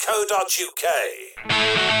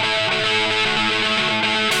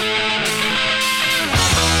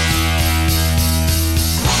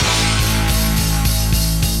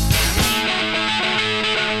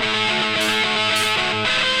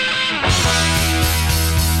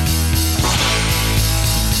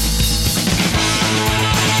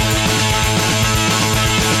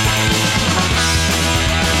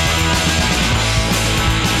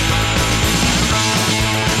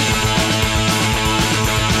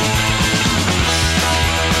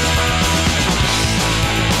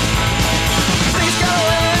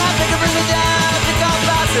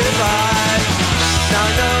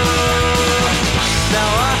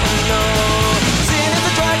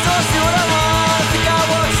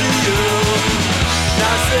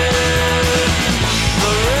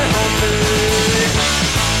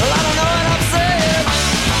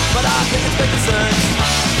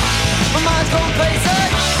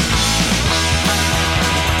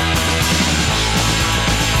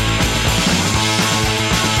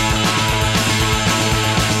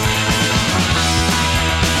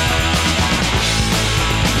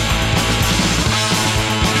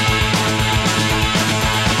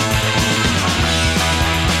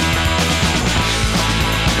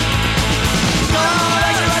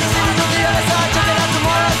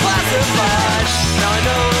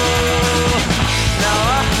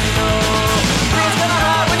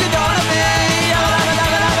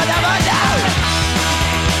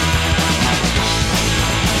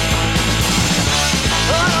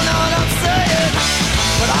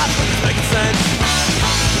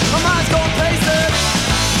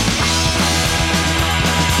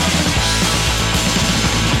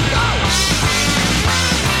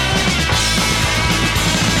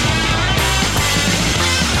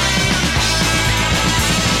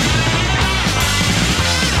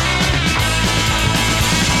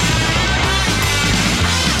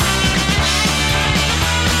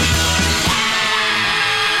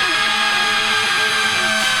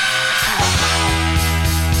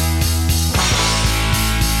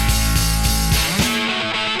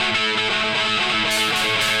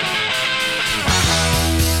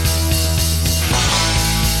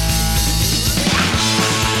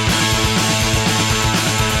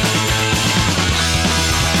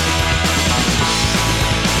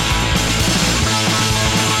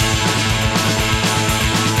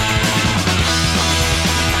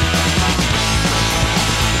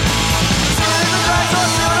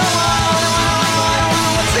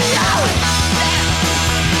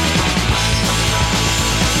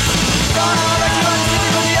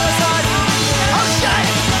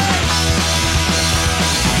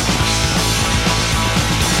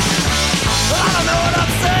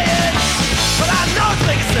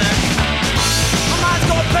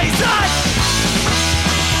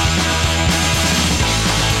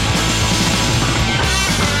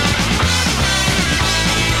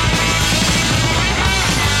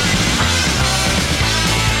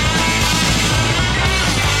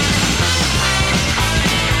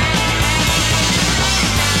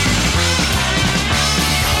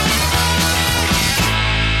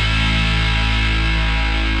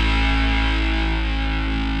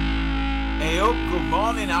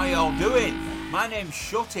 morning, how y'all doing? My name's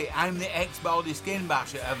Shutty, I'm the ex-Baldy Skin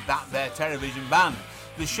Basher of that there television band.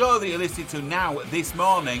 The show that you're listening to now this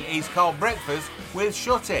morning is called Breakfast with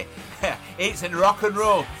Shutty. It's a rock and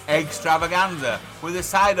roll extravaganza with a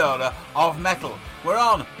side order of metal. We're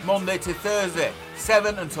on Monday to Thursday,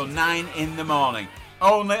 7 until 9 in the morning.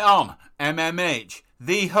 Only on MMH,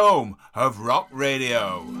 the home of rock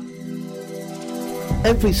radio.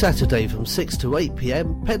 Every Saturday from 6 to 8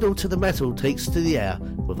 p.m, Pedal to the Metal takes to the air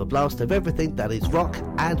with a blast of everything that is rock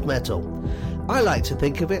and metal. I like to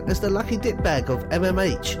think of it as the lucky dip bag of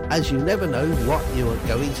MMH, as you never know what you are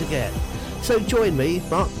going to get. So join me,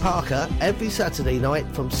 Mark Parker, every Saturday night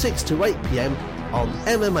from 6 to 8 p.m. on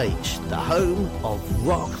MMH, the home of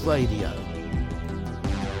rock radio.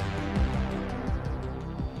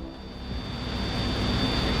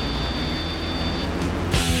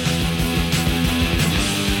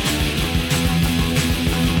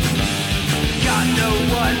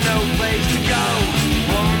 No place to go.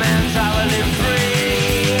 One man's holiday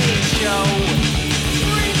free show.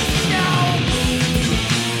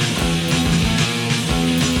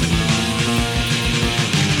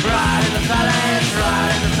 Ride in the Flatlands,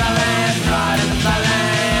 ride in the Flatlands, ride in the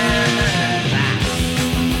Flatlands.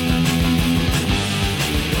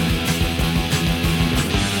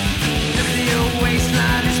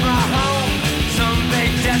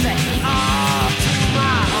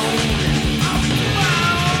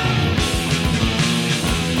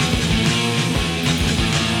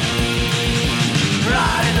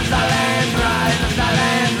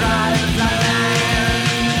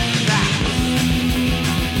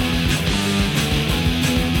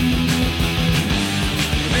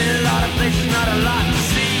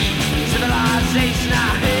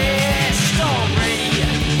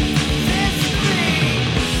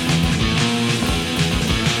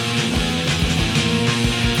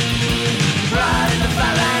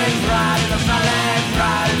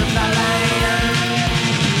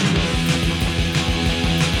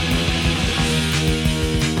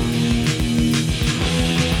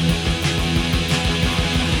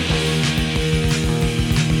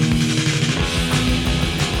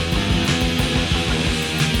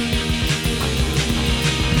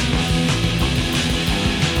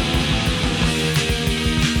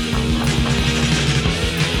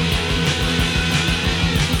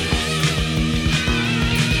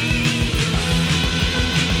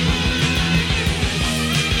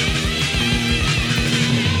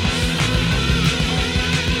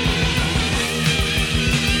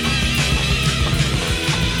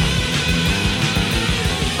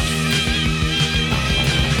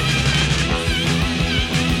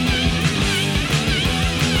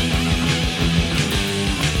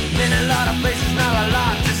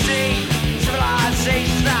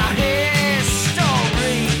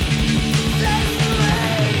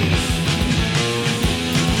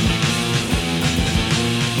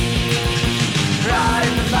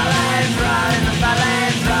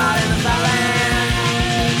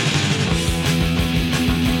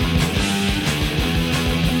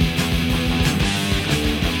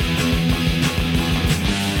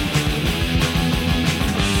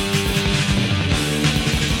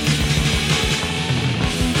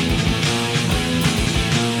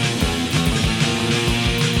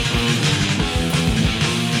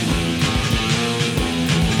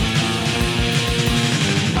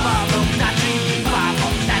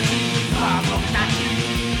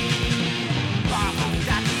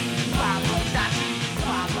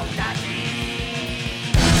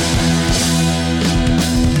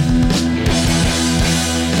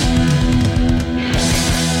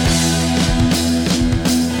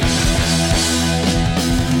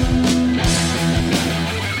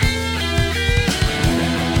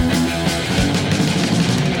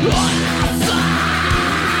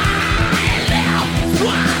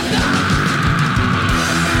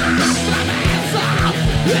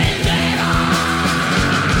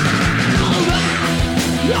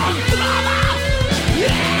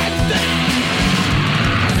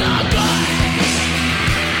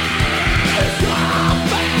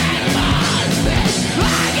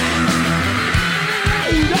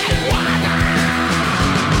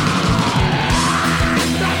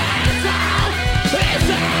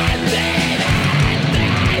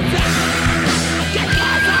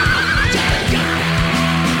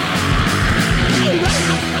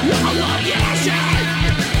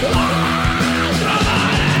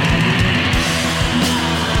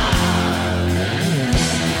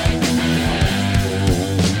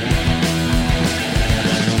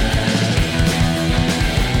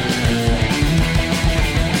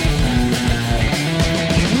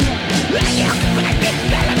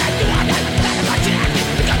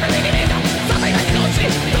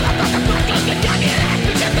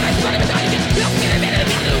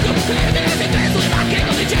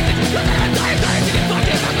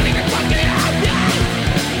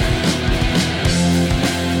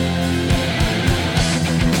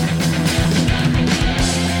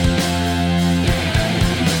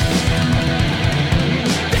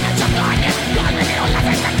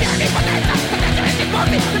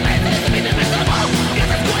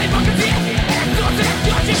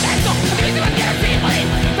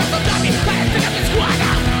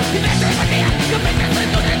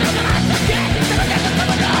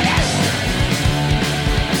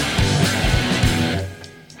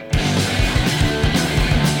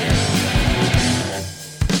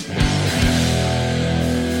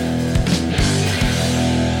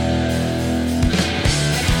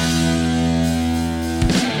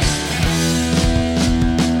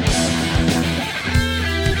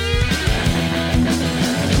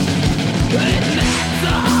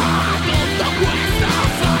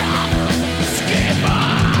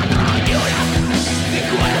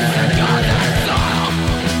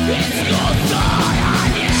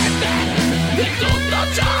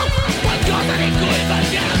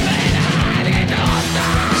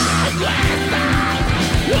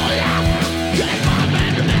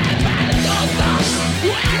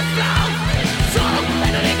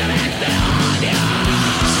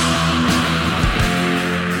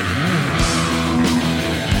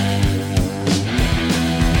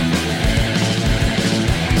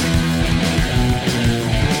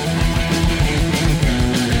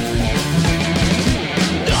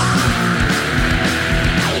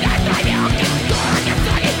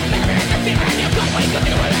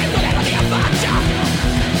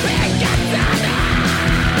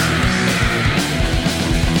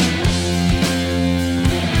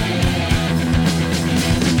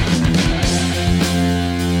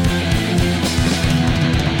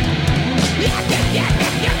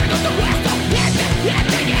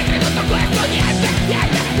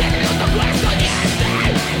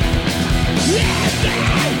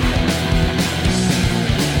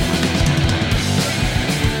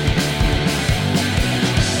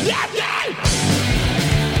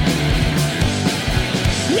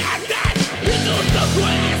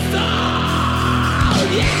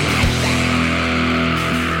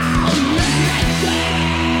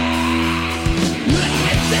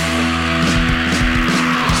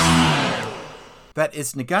 That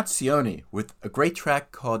is Negazione with a great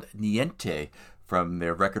track called Niente from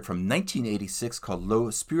their record from 1986 called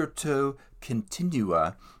Lo Spirito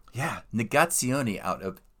Continua. Yeah, Negazione out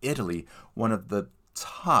of Italy, one of the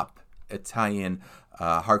top Italian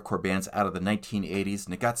hardcore bands out of the 1980s.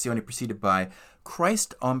 Negazione preceded by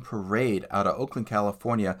Christ on Parade out of Oakland,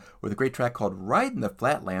 California, with a great track called Ride in the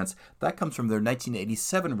Flatlands. That comes from their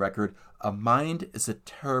 1987 record, A Mind is a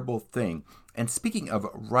Terrible Thing. And speaking of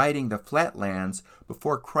riding the Flatlands,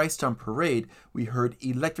 before Christ on Parade, we heard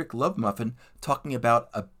Electric Love Muffin talking about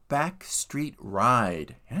a Backstreet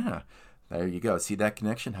ride. Yeah, there you go. See that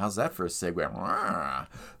connection? How's that for a segue?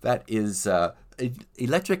 That is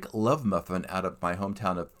Electric Love Muffin out of my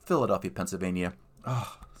hometown of Philadelphia, Pennsylvania.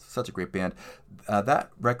 Oh, such a great band. That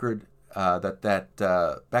record that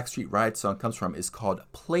Backstreet Ride song comes from is called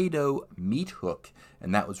Play-Doh Meat Hook,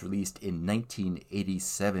 and that was released in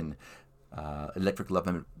 1987. Electric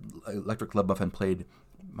Love Muffin played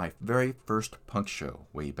my very first punk show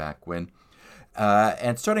way back when.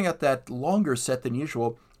 And starting out that longer set than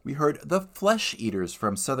usual, we heard the Flesh Eaters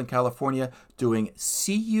from Southern California doing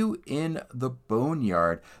See You in the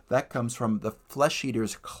Boneyard. That comes from the Flesh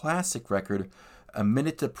Eaters' classic record, A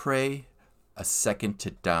Minute to Pray, A Second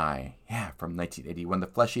to Die. Yeah, from 1981. The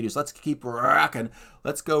Flesh Eaters. Let's keep rocking.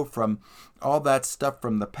 Let's go from all that stuff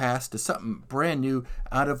from the past to something brand new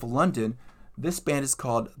out of London. This band is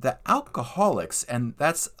called The Alcoholics, and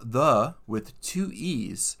that's the with two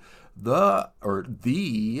E's. The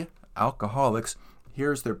Alcoholics.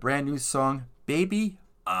 Here's their brand new song, Baby,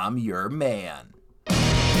 I'm Your Man.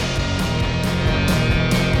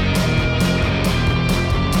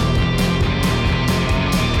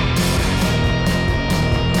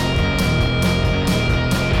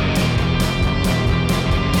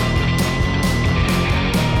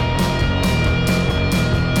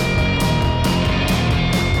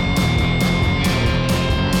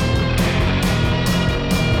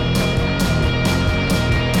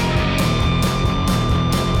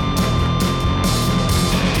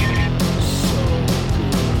 So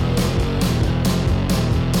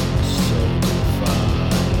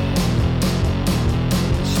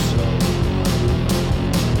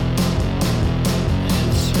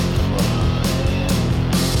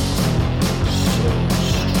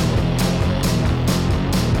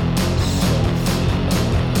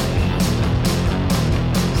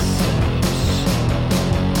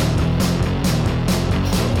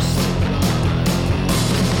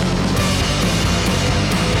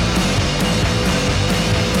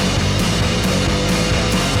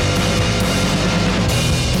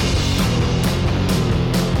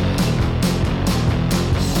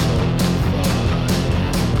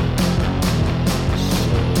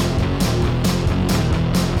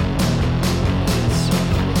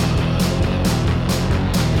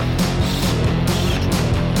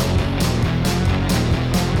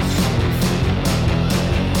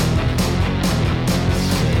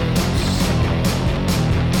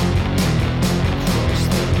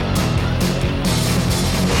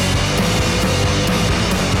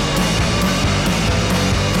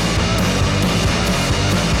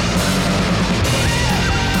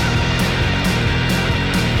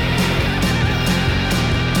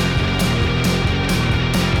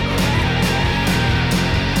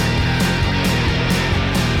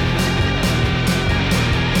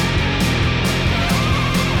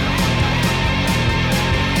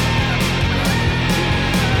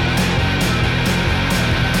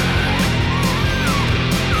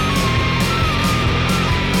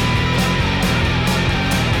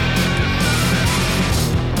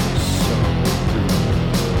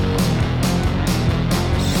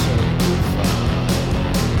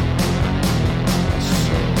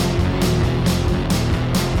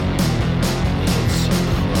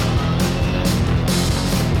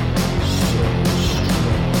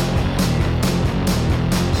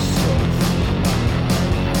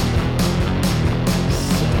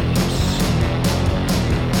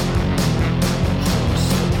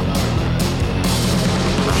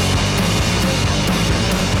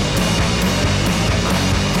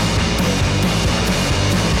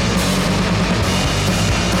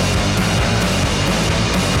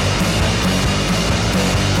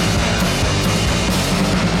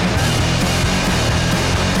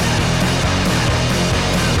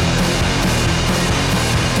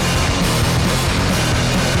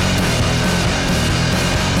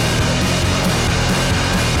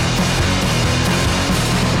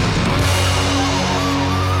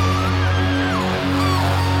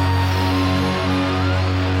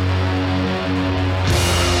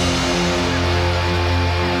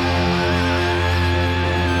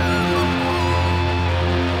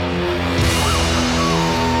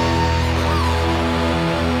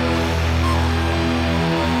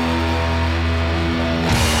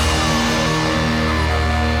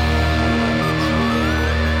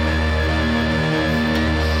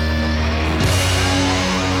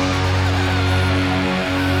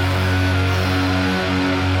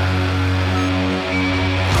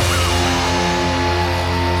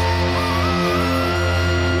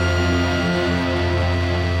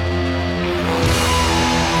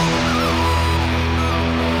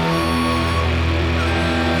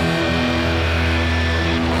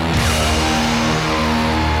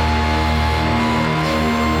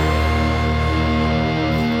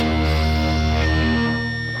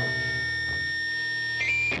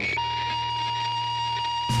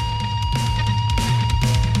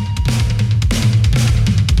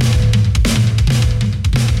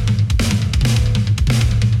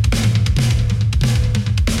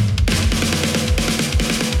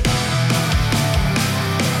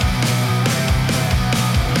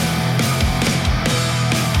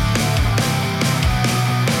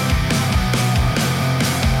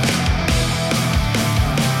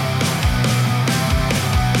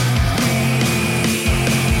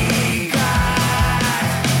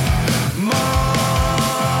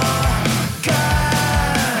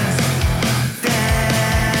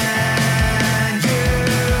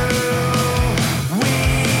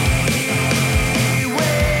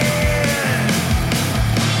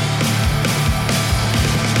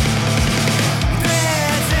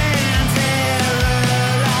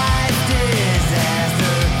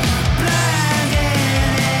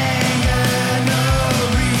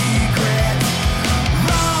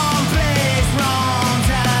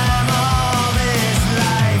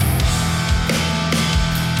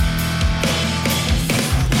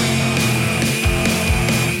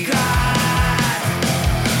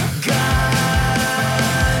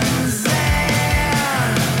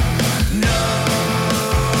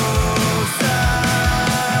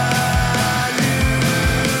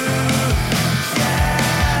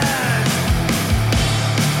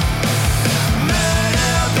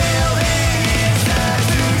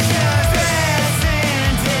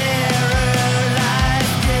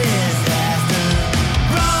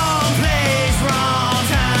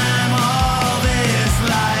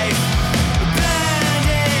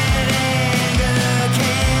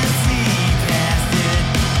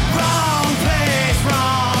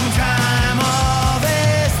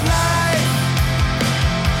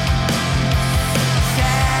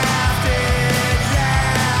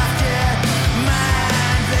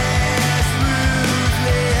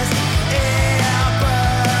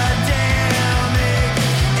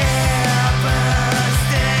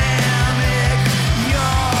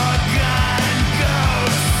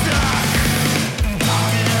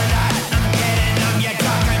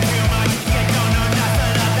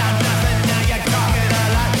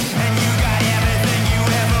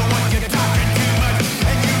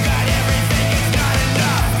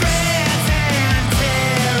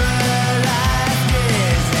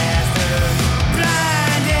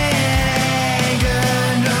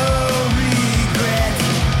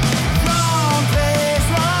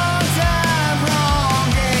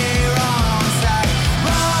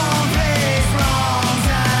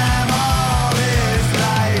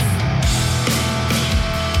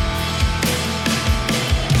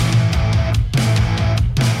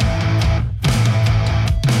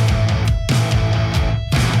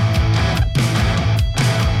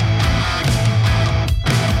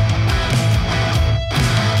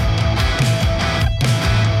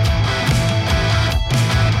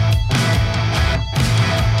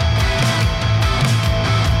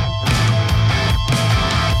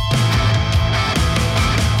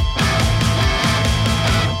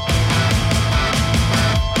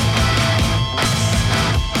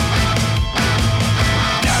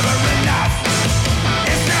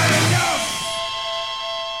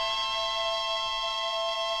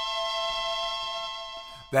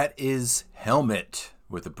That is Helmet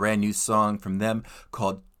with a brand new song from them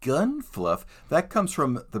called Gun Fluff. That comes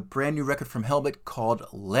from the brand new record from Helmet called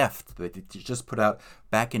Left that they just put out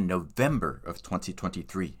back in November of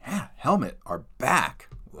 2023. Yeah, Helmet are back.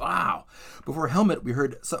 Wow. Before Helmet, we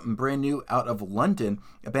heard something brand new out of London,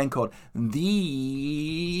 a band called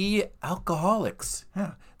The Alcoholics.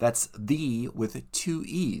 Yeah, that's The with 2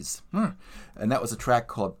 E's. And that was a track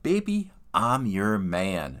called Baby, I'm Your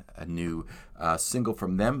Man, a new single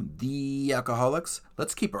from them, The Alcoholics.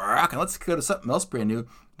 Let's keep rocking. Let's go to something else brand new.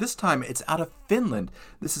 This time it's out of Finland.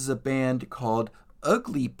 This is a band called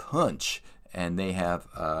Ugly Punch, and they have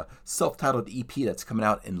a self-titled EP that's coming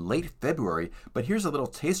out in late February. But here's a little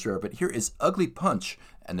taster of it. Here is Ugly Punch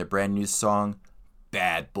and their brand new song,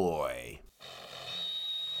 Bad Boy.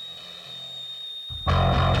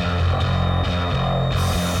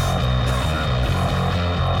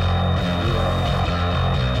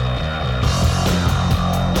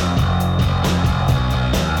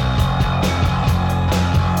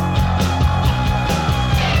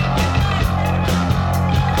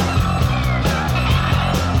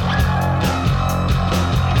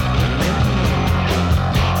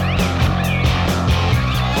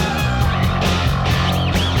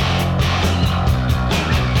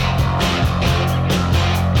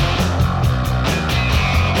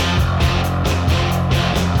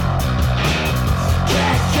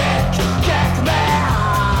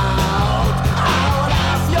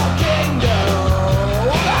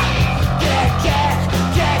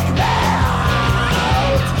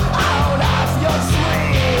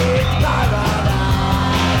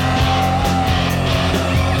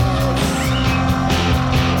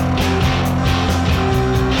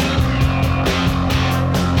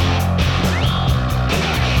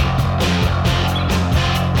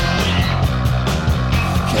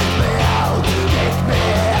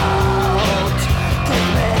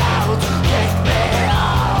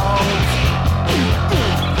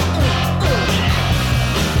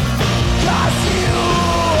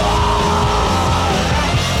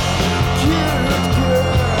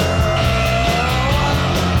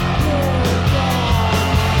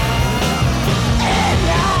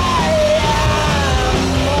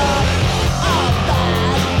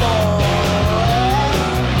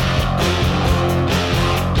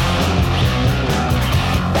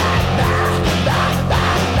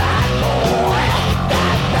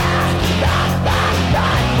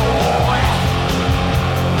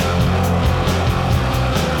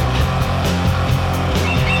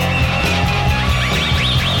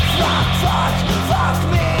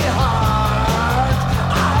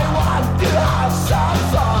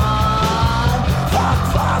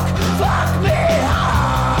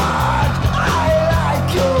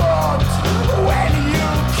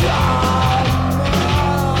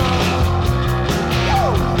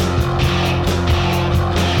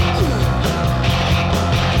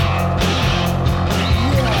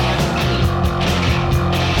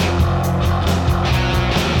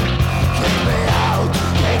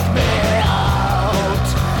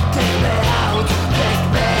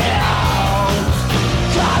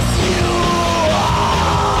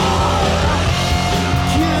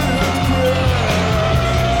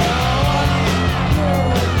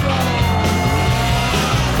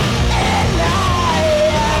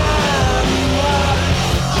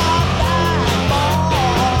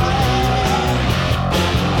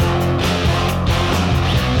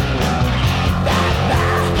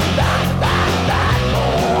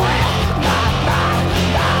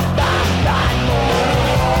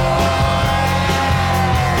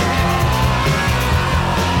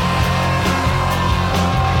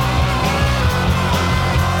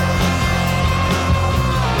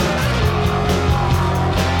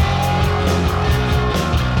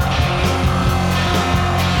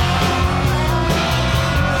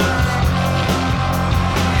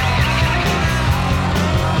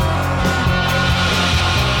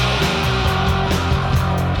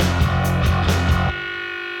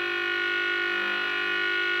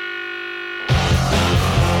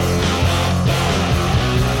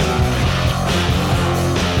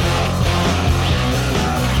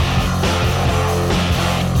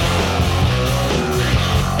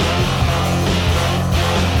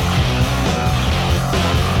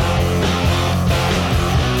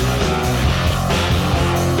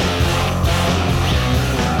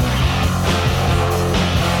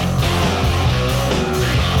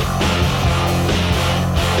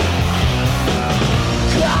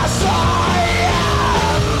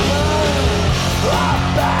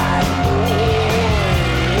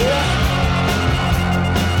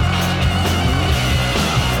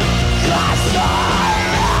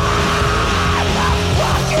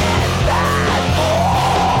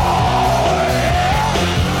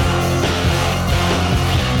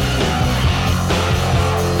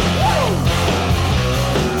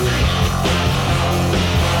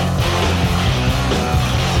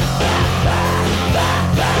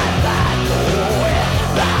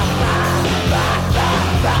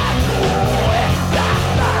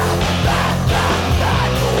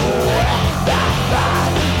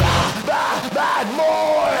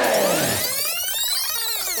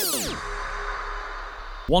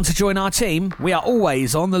 Want to join our team? We are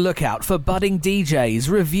always on the lookout for budding DJs,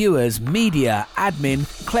 reviewers, media, admin,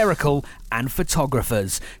 clerical, and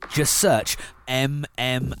photographers. Just search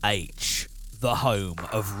MMH, the home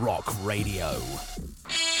of rock radio.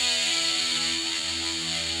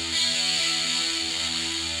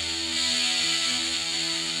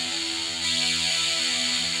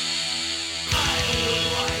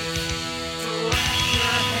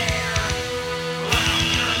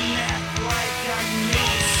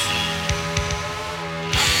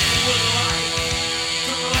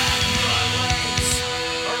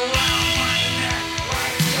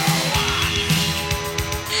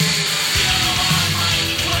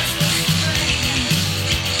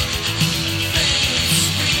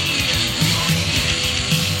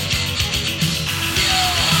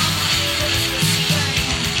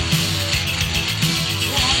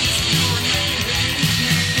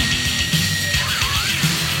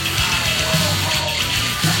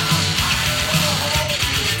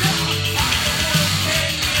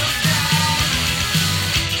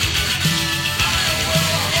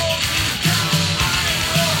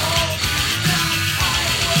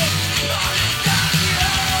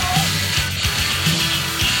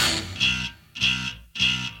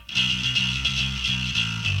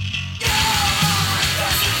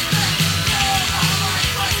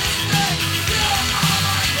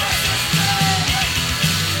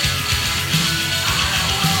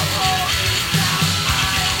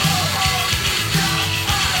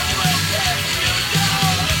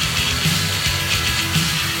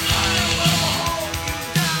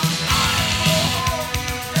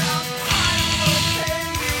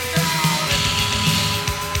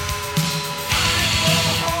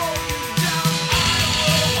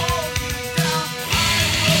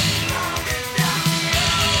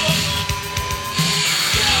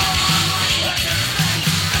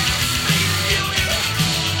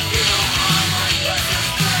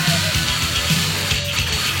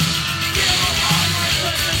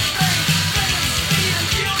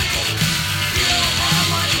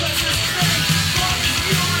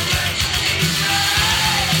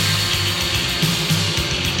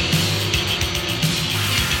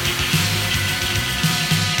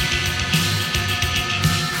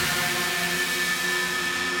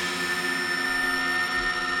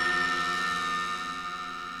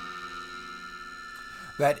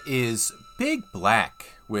 That is Big Black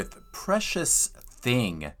with Precious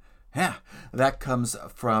Thing. Yeah, that comes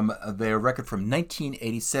from their record from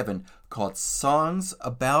 1987 called Songs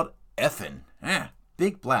About Effin'. Yeah,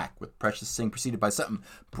 Big Black with Precious Thing, preceded by something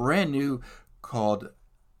brand new called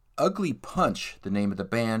Ugly Punch, the name of the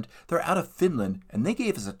band. They're out of Finland, and they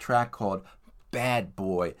gave us a track called Bad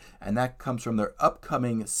Boy, and that comes from their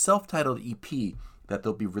upcoming self-titled EP that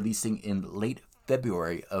they'll be releasing in late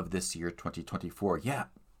February of this year, 2024. Yeah,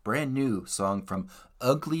 brand new song from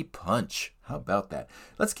Ugly Punch. How about that?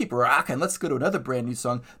 Let's keep rocking. Let's go to another brand new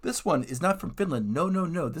song. This one is not from Finland.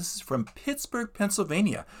 No. This is from Pittsburgh,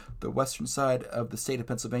 Pennsylvania, the western side of the state of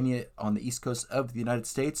Pennsylvania on the east coast of the United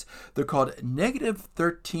States. They're called Negative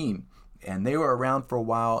 13. And they were around for a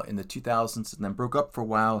while in the 2000s and then broke up for a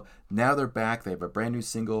while. Now they're back. They have a brand new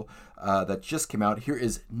single that just came out. Here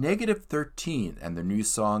is Negative 13 and their new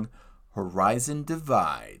song, Horizon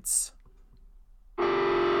Divides.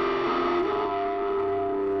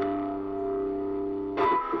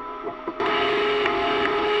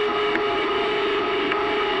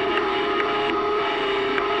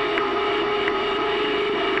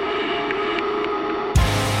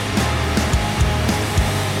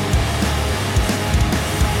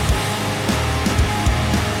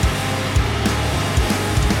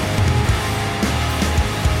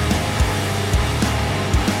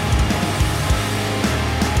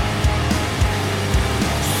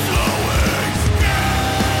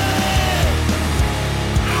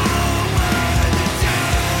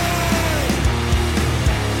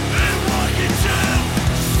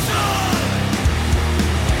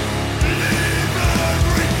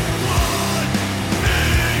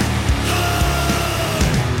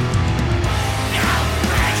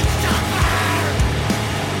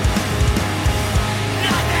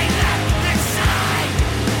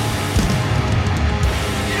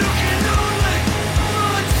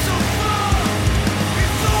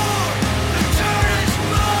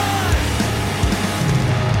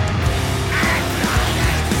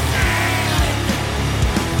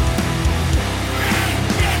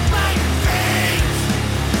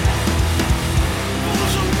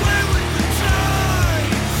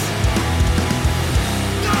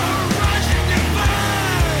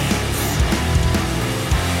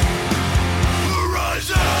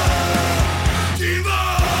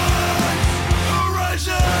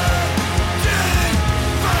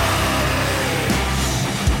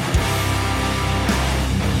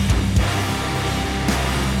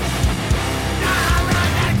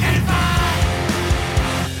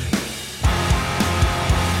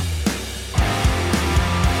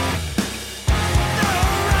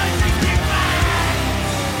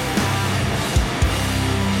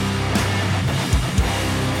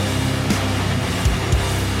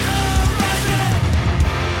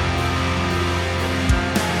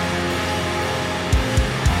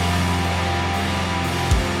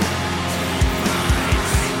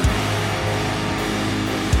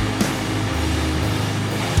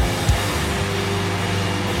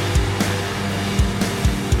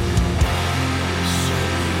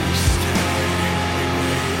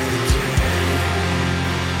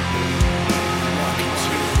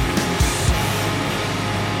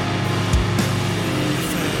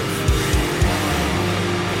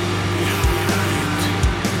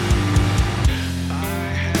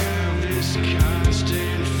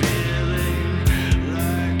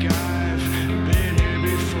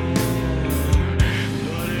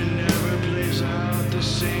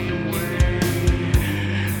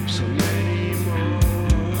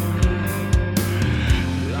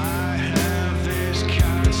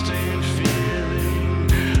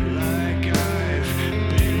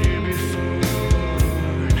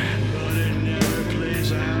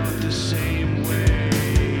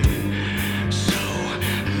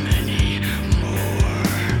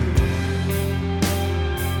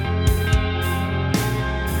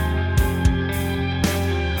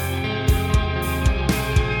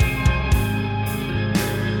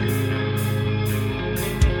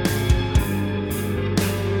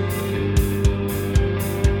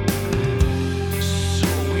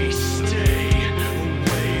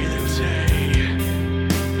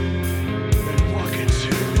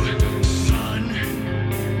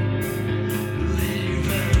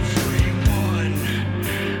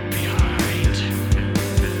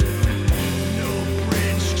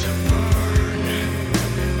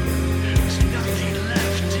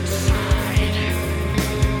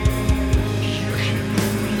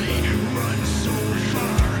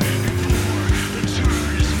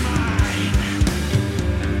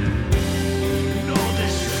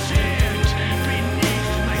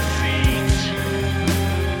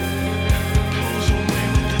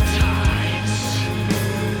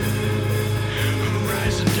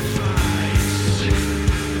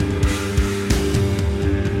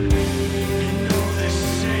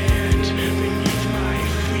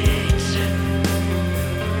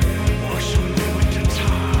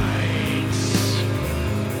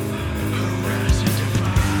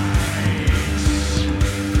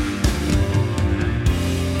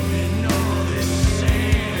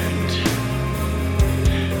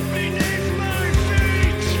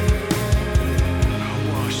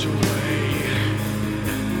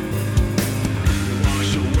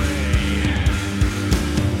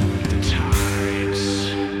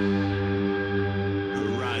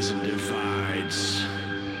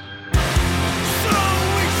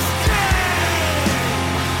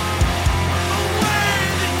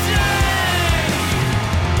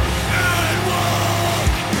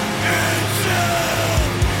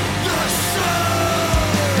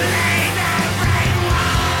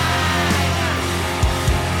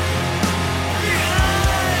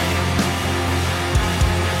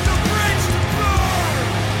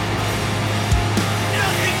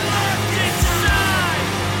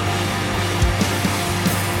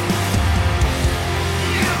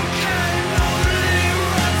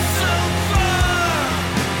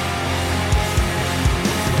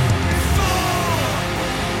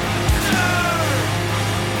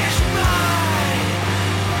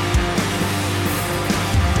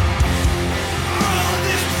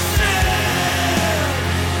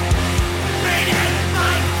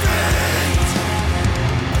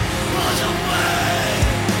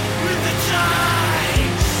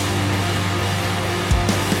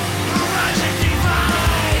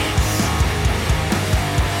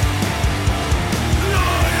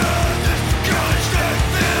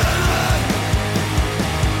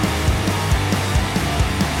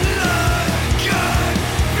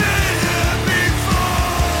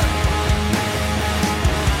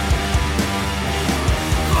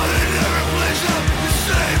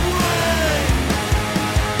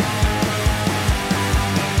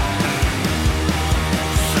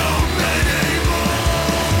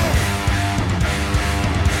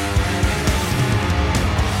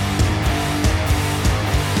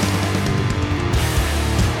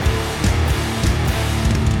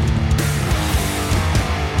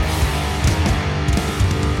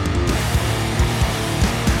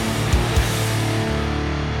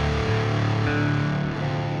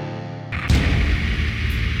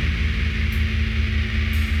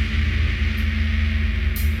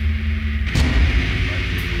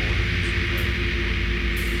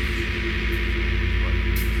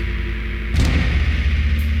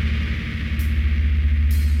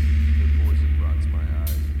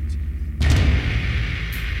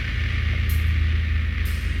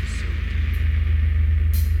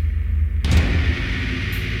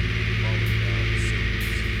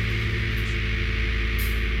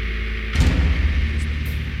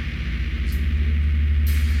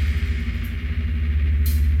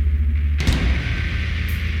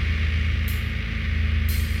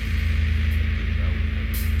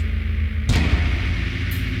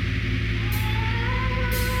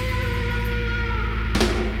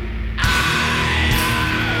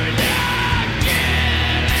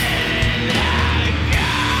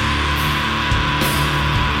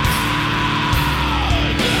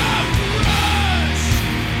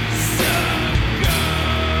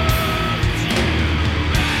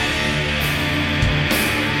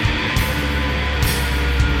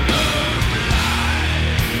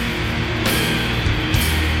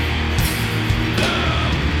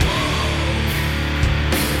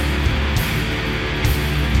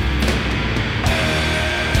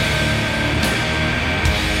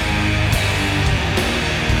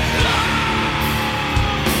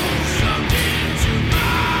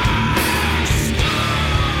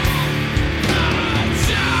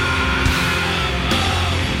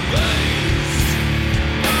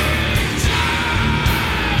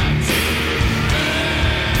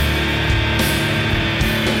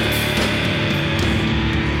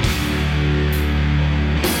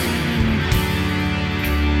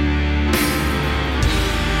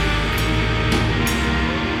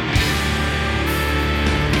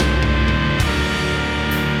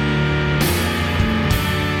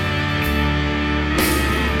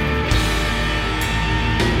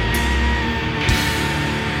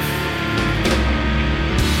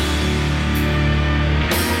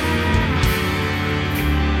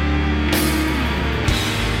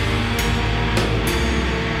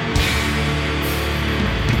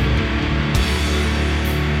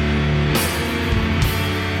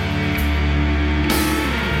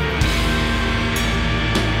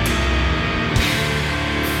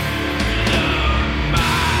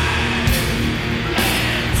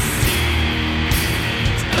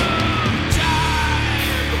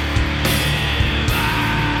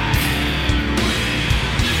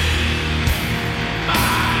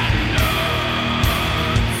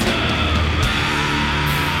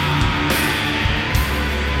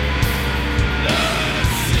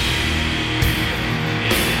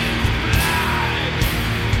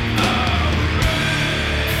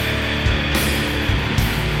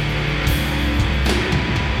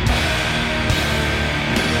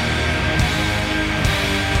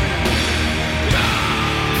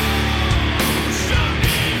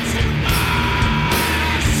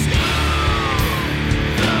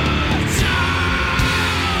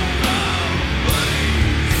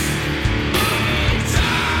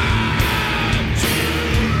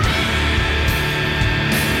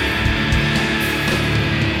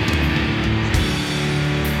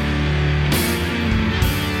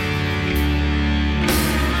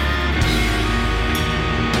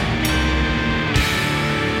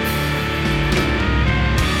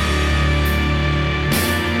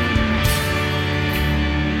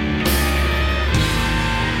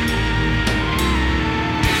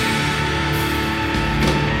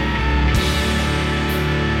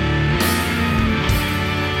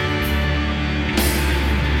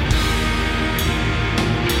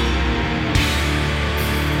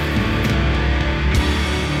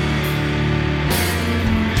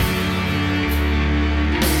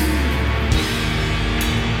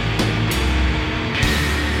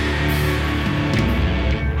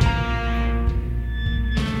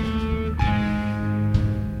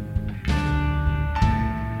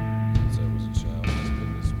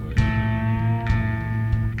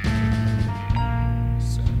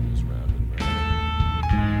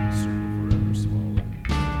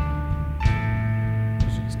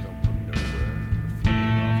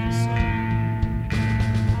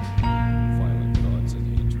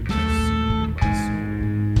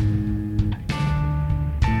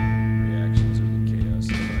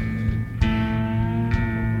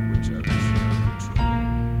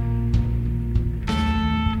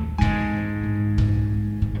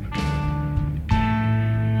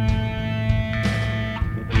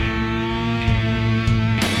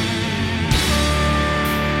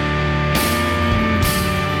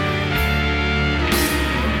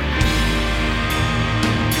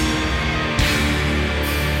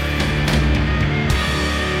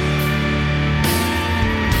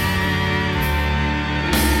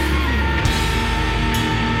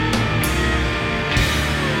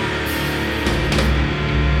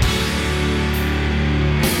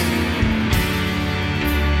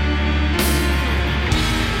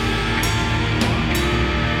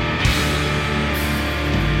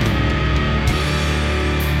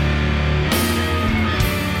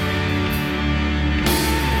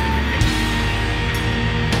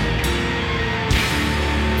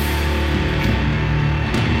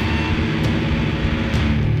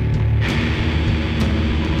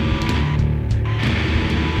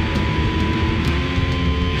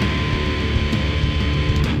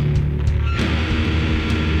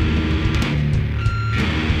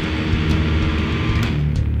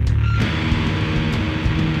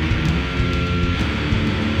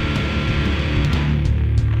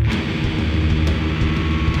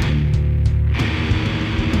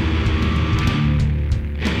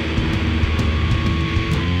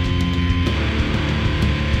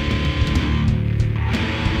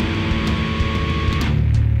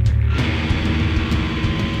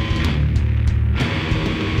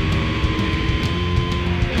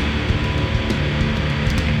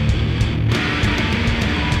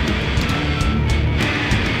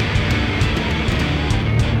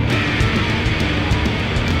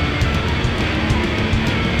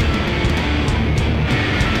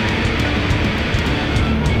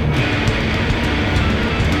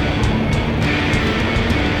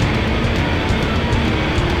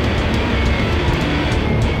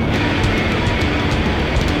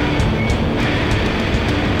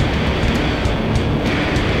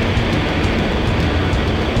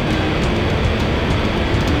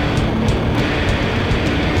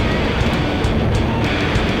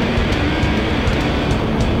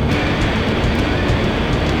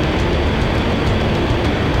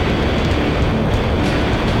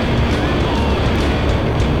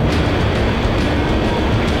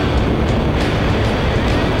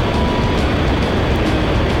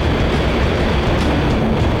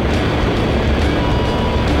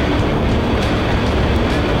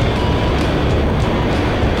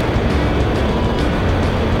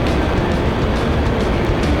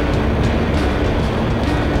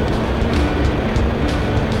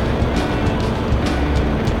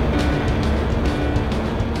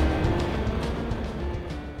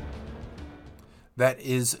 That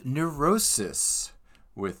is Neurosis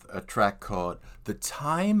with a track called The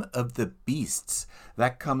Time of the Beasts.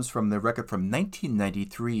 That comes from the record from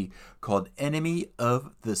 1993 called Enemy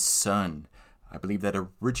of the Sun. I believe that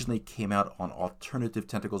originally came out on Alternative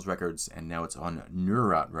Tentacles Records, and now it's on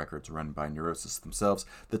Neurot Records, run by Neurosis themselves.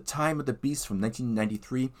 The Time of the Beast from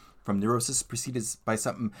 1993 from Neurosis, preceded by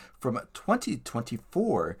something from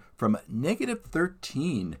 2024 from Negative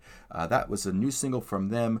 13. That was a new single from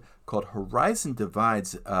them called Horizon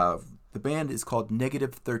Divides. The band is called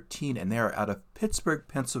Negative 13, and they are out of Pittsburgh,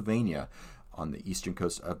 Pennsylvania, on the eastern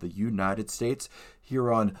coast of the United States.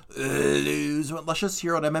 Here on Losin with Luscious,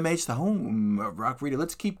 here on MMH, the home of rock radio.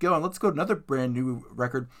 Let's keep going. Let's go to another brand new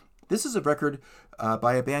record. This is a record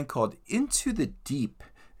by a band called Into the Deep,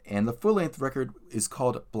 and the full-length record is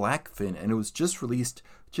called Blackfin, and it was just released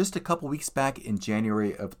just a couple weeks back in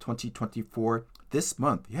January of 2024, this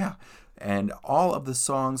month, yeah. And all of the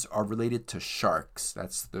songs are related to sharks.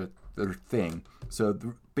 That's their thing. So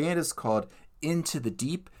the band is called Into the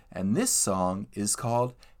Deep, and this song is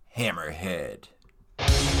called Hammerhead.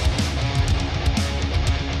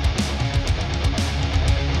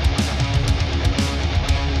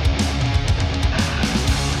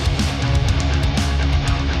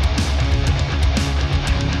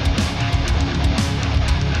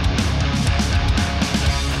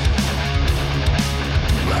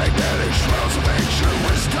 Magnetic trails of ancient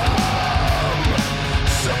wisdom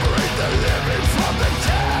separate the living from the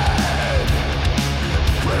dead.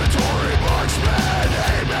 Predatory marksmen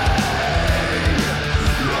aiming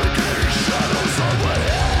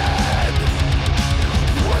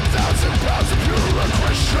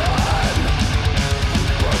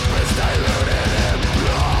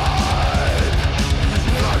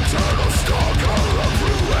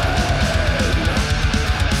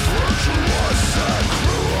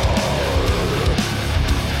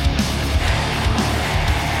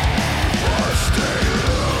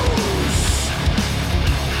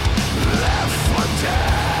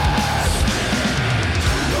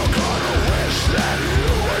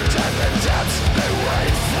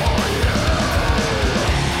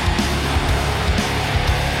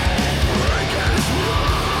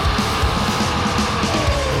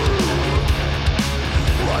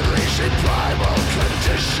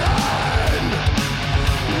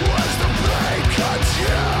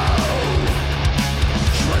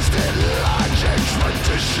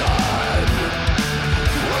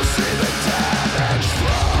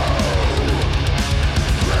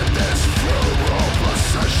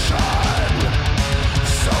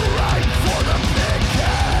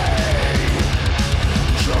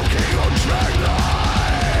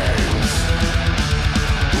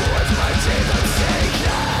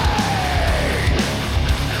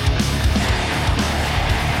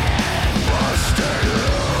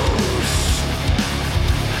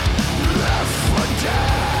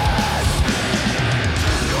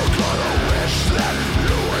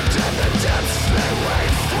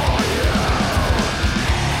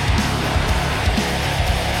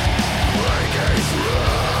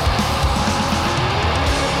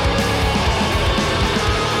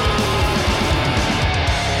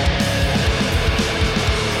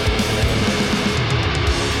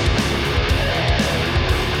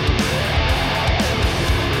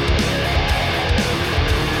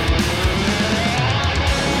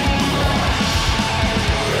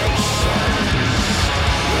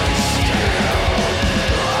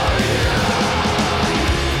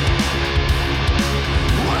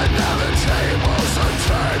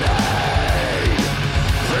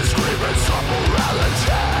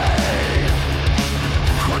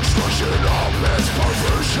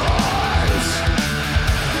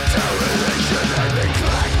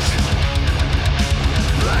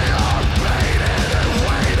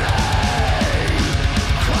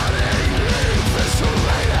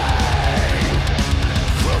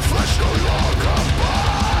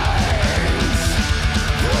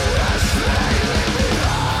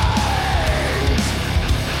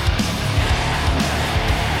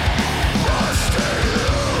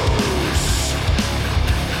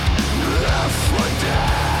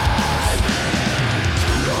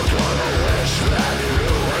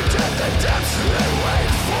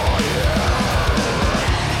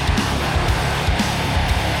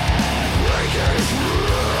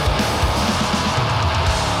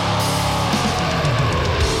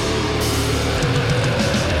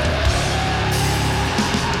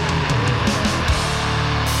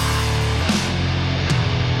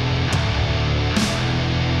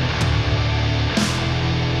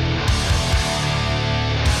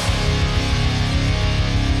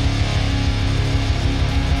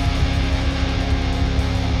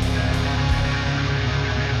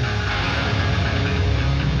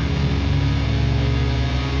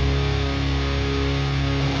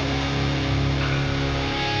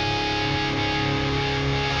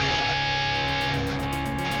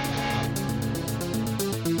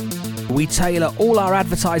We tailor all our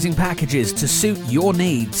advertising packages to suit your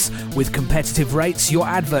needs. With competitive rates, your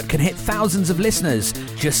advert can hit thousands of listeners.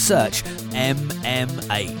 Just search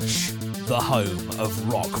MMH, the home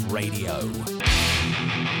of rock radio.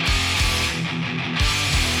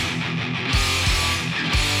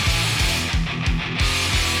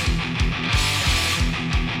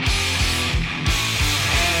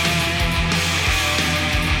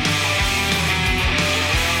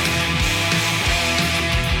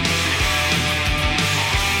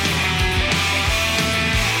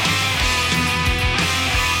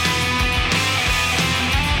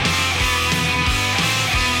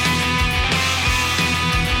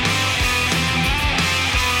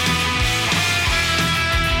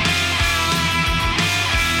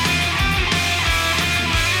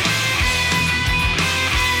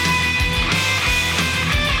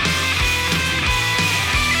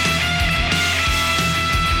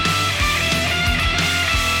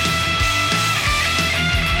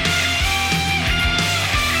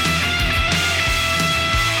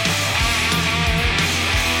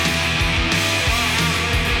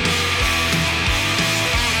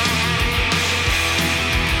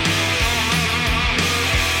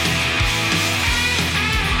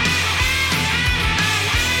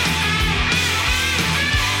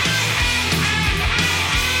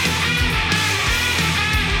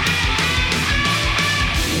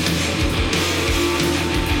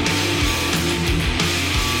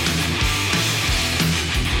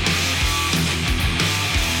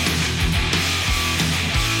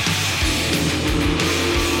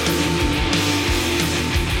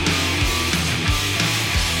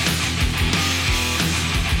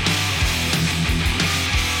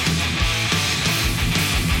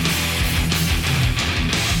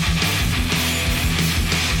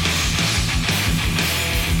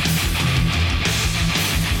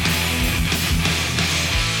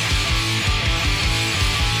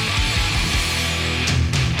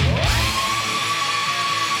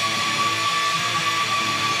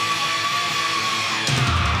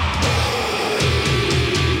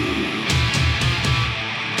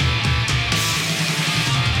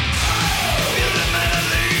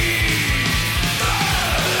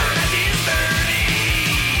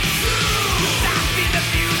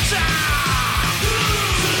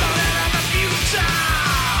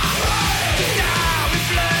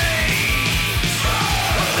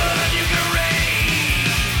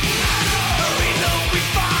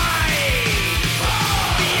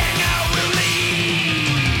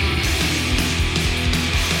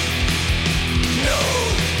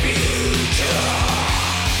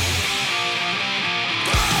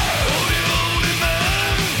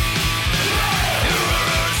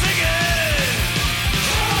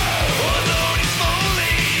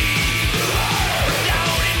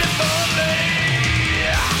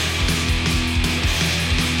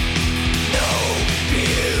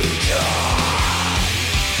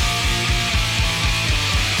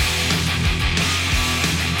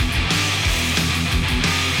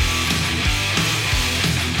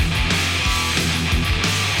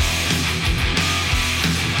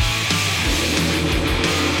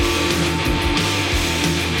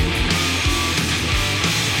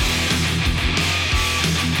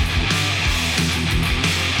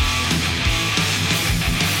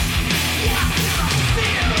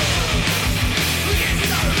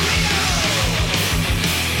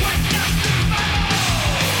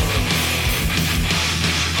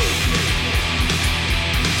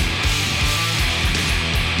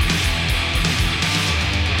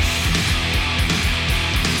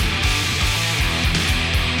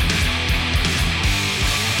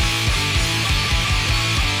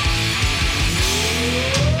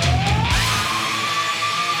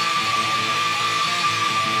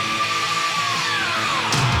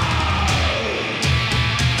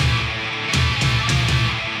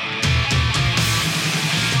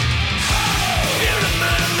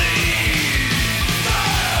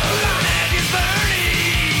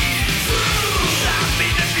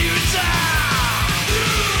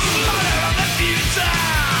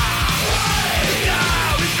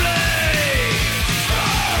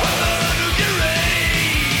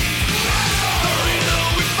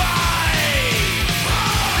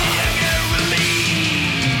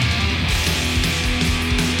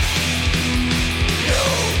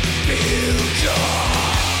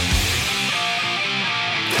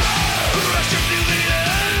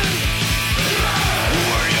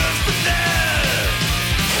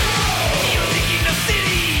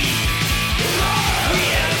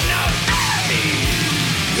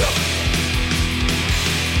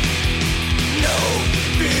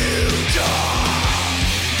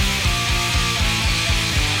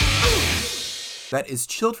 That is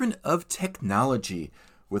Children of Technology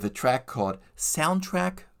with a track called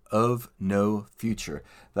Soundtrack of No Future.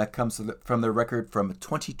 That comes from their record from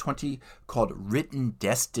 2020 called Written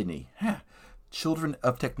Destiny. Children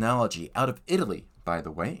of Technology, out of Italy, by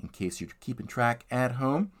the way, in case you're keeping track at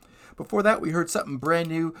home. Before that, we heard something brand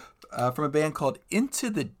new from a band called Into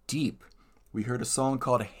the Deep. We heard a song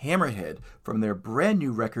called Hammerhead from their brand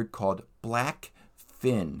new record called Black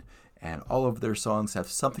Fin. And all of their songs have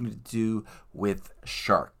something to do with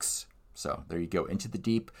sharks. So there you go. Into the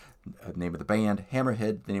Deep, name of the band.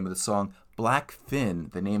 Hammerhead, the name of the song. Black Fin,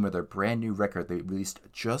 the name of their brand new record they released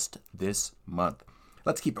just this month.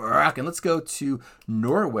 Let's keep rocking. Let's go to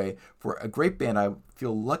Norway for a great band I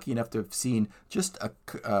feel lucky enough to have seen just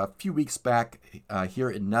a few weeks back here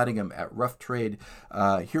in Nottingham at Rough Trade.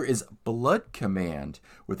 Here is Blood Command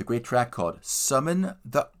with a great track called Summon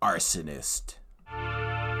the Arsonist.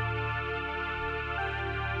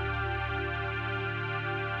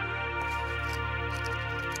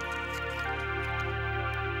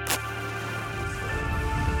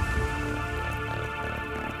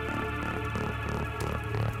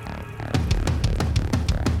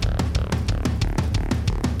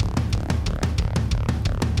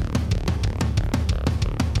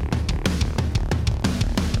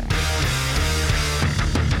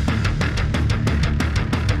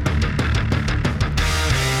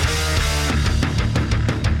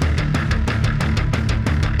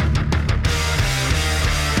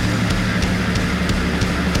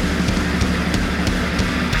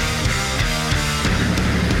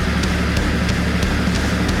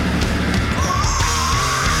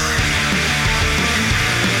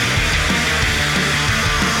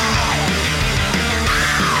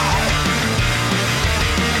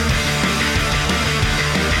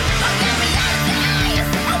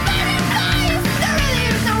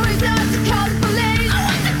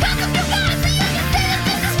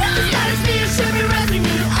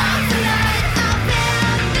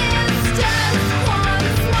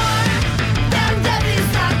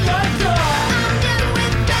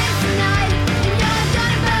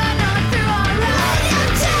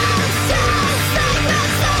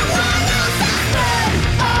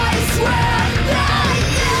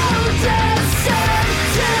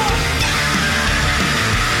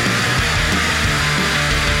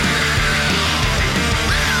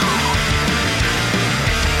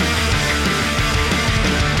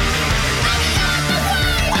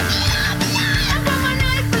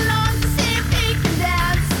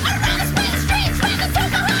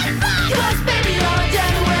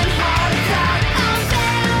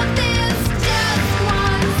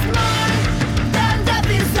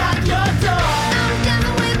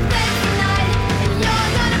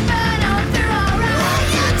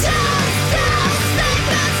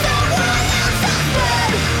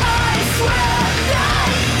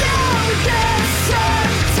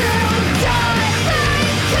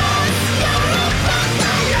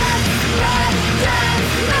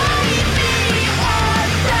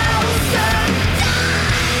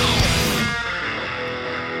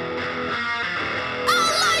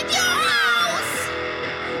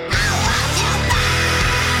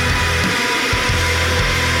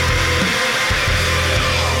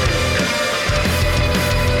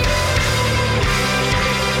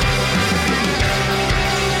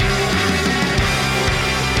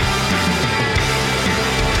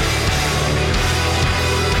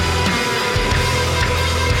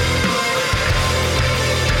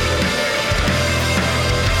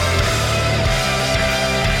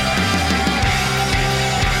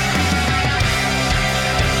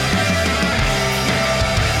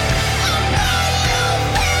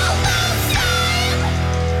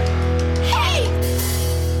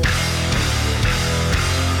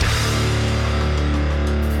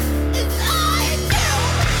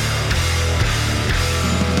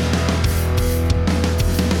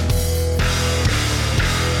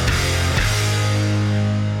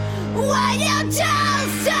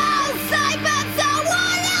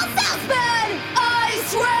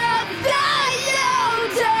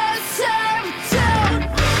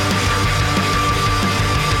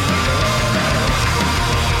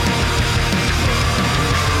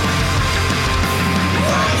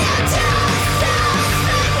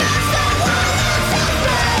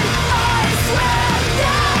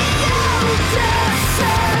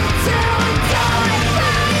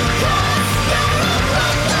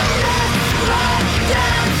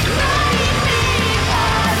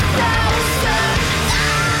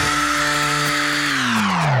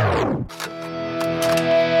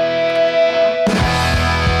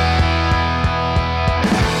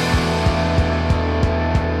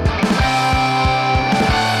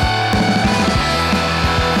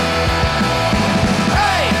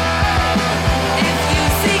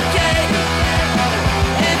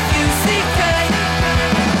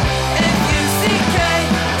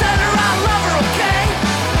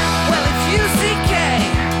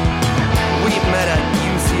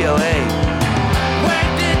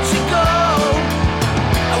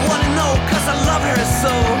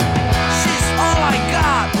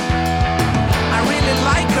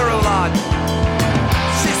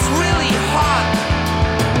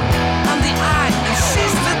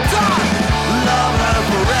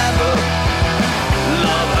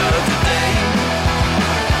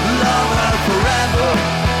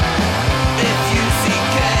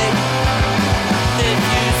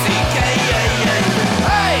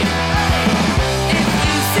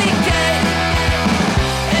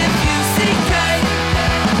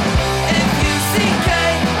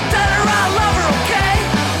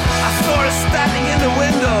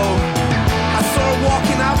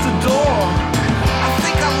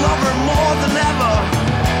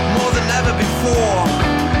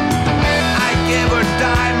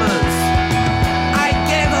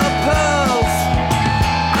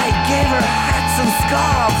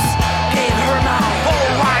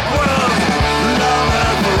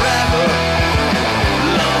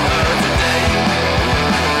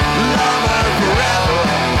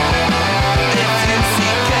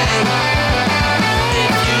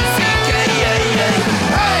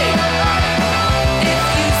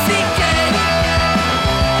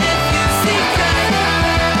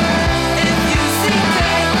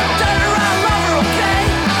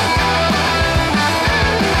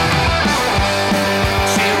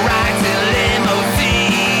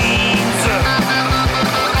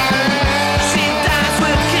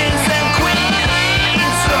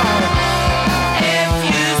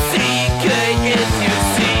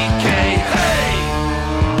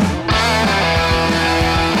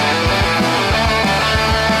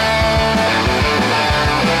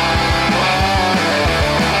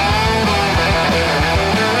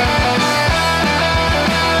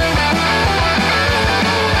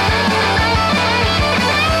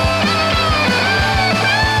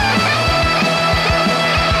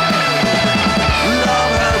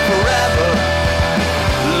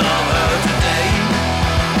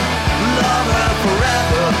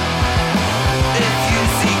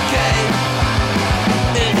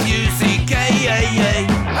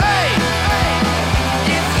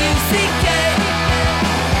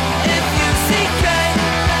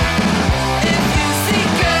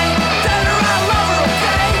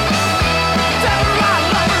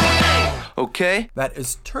 okay? That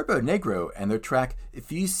is Turbonegro and their track,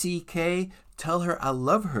 If You See Kaye, Tell Her I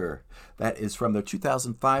Love Her. That is from their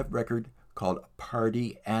 2005 record called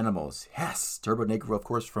Party Animals. Yes, Turbonegro, of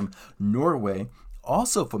course, from Norway.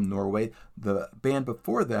 Also from Norway, the band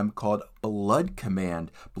before them called Blood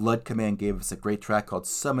Command. Blood Command gave us a great track called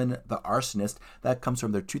Summon the Arsonist. That comes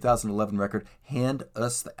from their 2011 record, Hand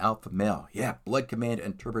Us the Alpha Male. Yeah, Blood Command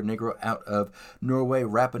and Turbonegro out of Norway,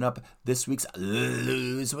 wrapping up this week's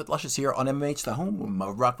Lose with Luscious here on MMH, the home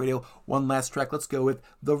of rock radio. One last track. Let's go with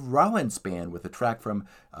the Rollins Band with a track from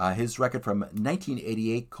his record from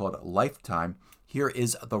 1988 called Lifetime. Here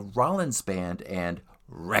is the Rollins Band and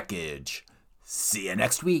Wreckage. See you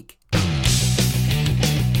next week. I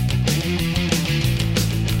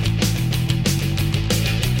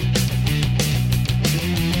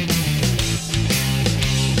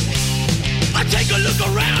take a look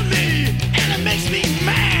around me and it makes me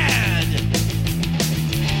mad.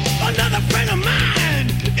 Another friend of mine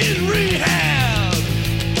in rehab,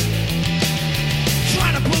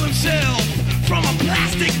 trying to pull himself from a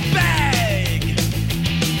plastic bag.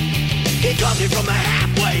 He calls me from a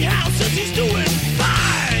halfway house, says he's doing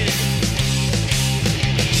fine.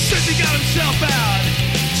 Says he got himself out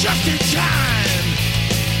just in time.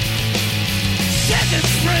 Says his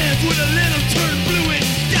friends would have let him turn blue and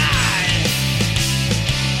die.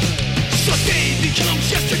 So day becomes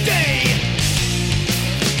yesterday.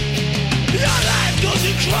 Your life goes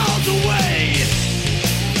and crawls away.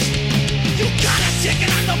 You got a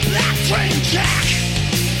ticket on the black train, Jack.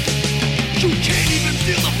 You can't even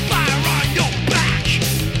feel the fire on your back.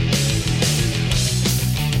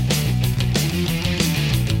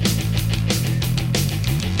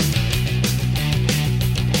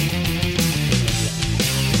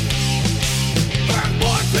 Her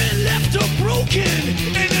boyfriend left her broken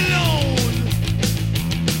and alone.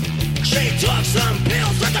 She took some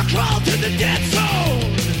pills that to crawl to the dead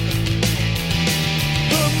zone.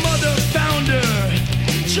 Her mother found her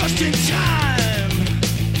just in time.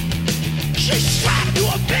 She's strapped to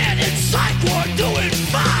a bed in psych ward doing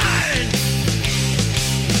fine.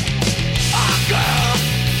 Oh girl,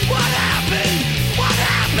 what happened? What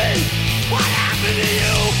happened? What happened to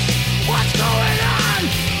you? What's going on?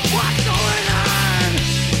 What's going on?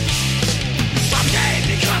 Someday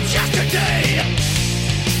becomes yesterday.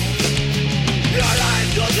 Your life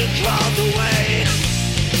goes and crawls away.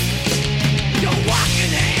 You're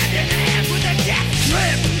walking hand in hand with a death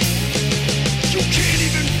trip. You can't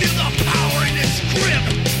even feel the power in its grip.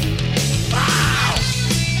 Ow!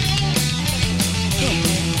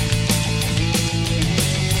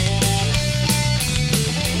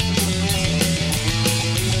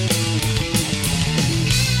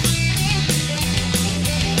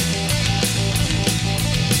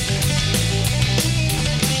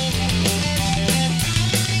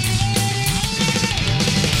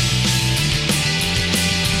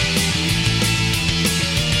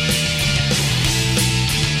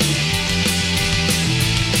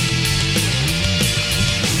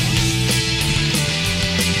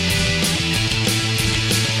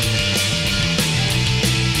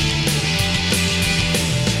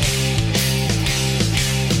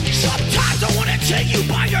 Take you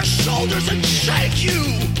by your shoulders and shake you.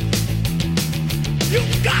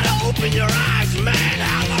 You've gotta open your eyes, man.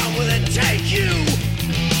 How long will it take you?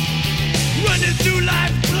 Running through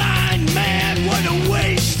life blind, man. What a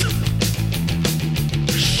waste.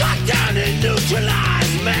 Shut down and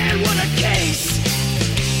neutralized, man. What a case.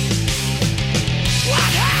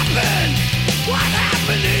 What happened? What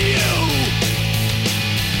happened to you?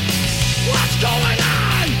 What's going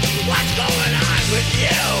on? What's going on with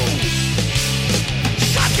you?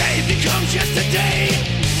 Sunday becomes yesterday.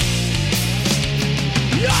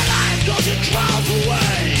 Your life goes and crawls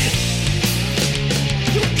away.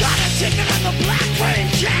 You got a ticket on the black train,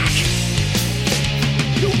 Jack.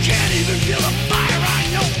 You can't even feel the fire on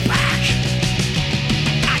your back.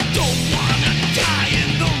 I don't wanna die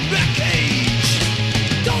in the wreckage.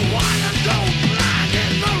 Don't wanna go blind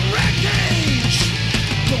in the wreckage.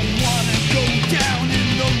 Don't wanna go down in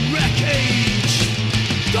the wreckage.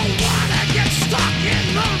 Don't wanna get stuck in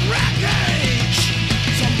the wreckage.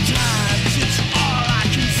 Sometimes it's all I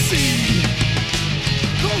can see.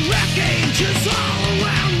 The wreckage is all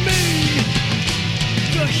around me.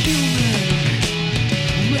 The human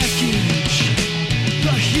wreckage.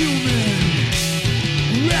 The human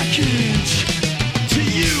wreckage.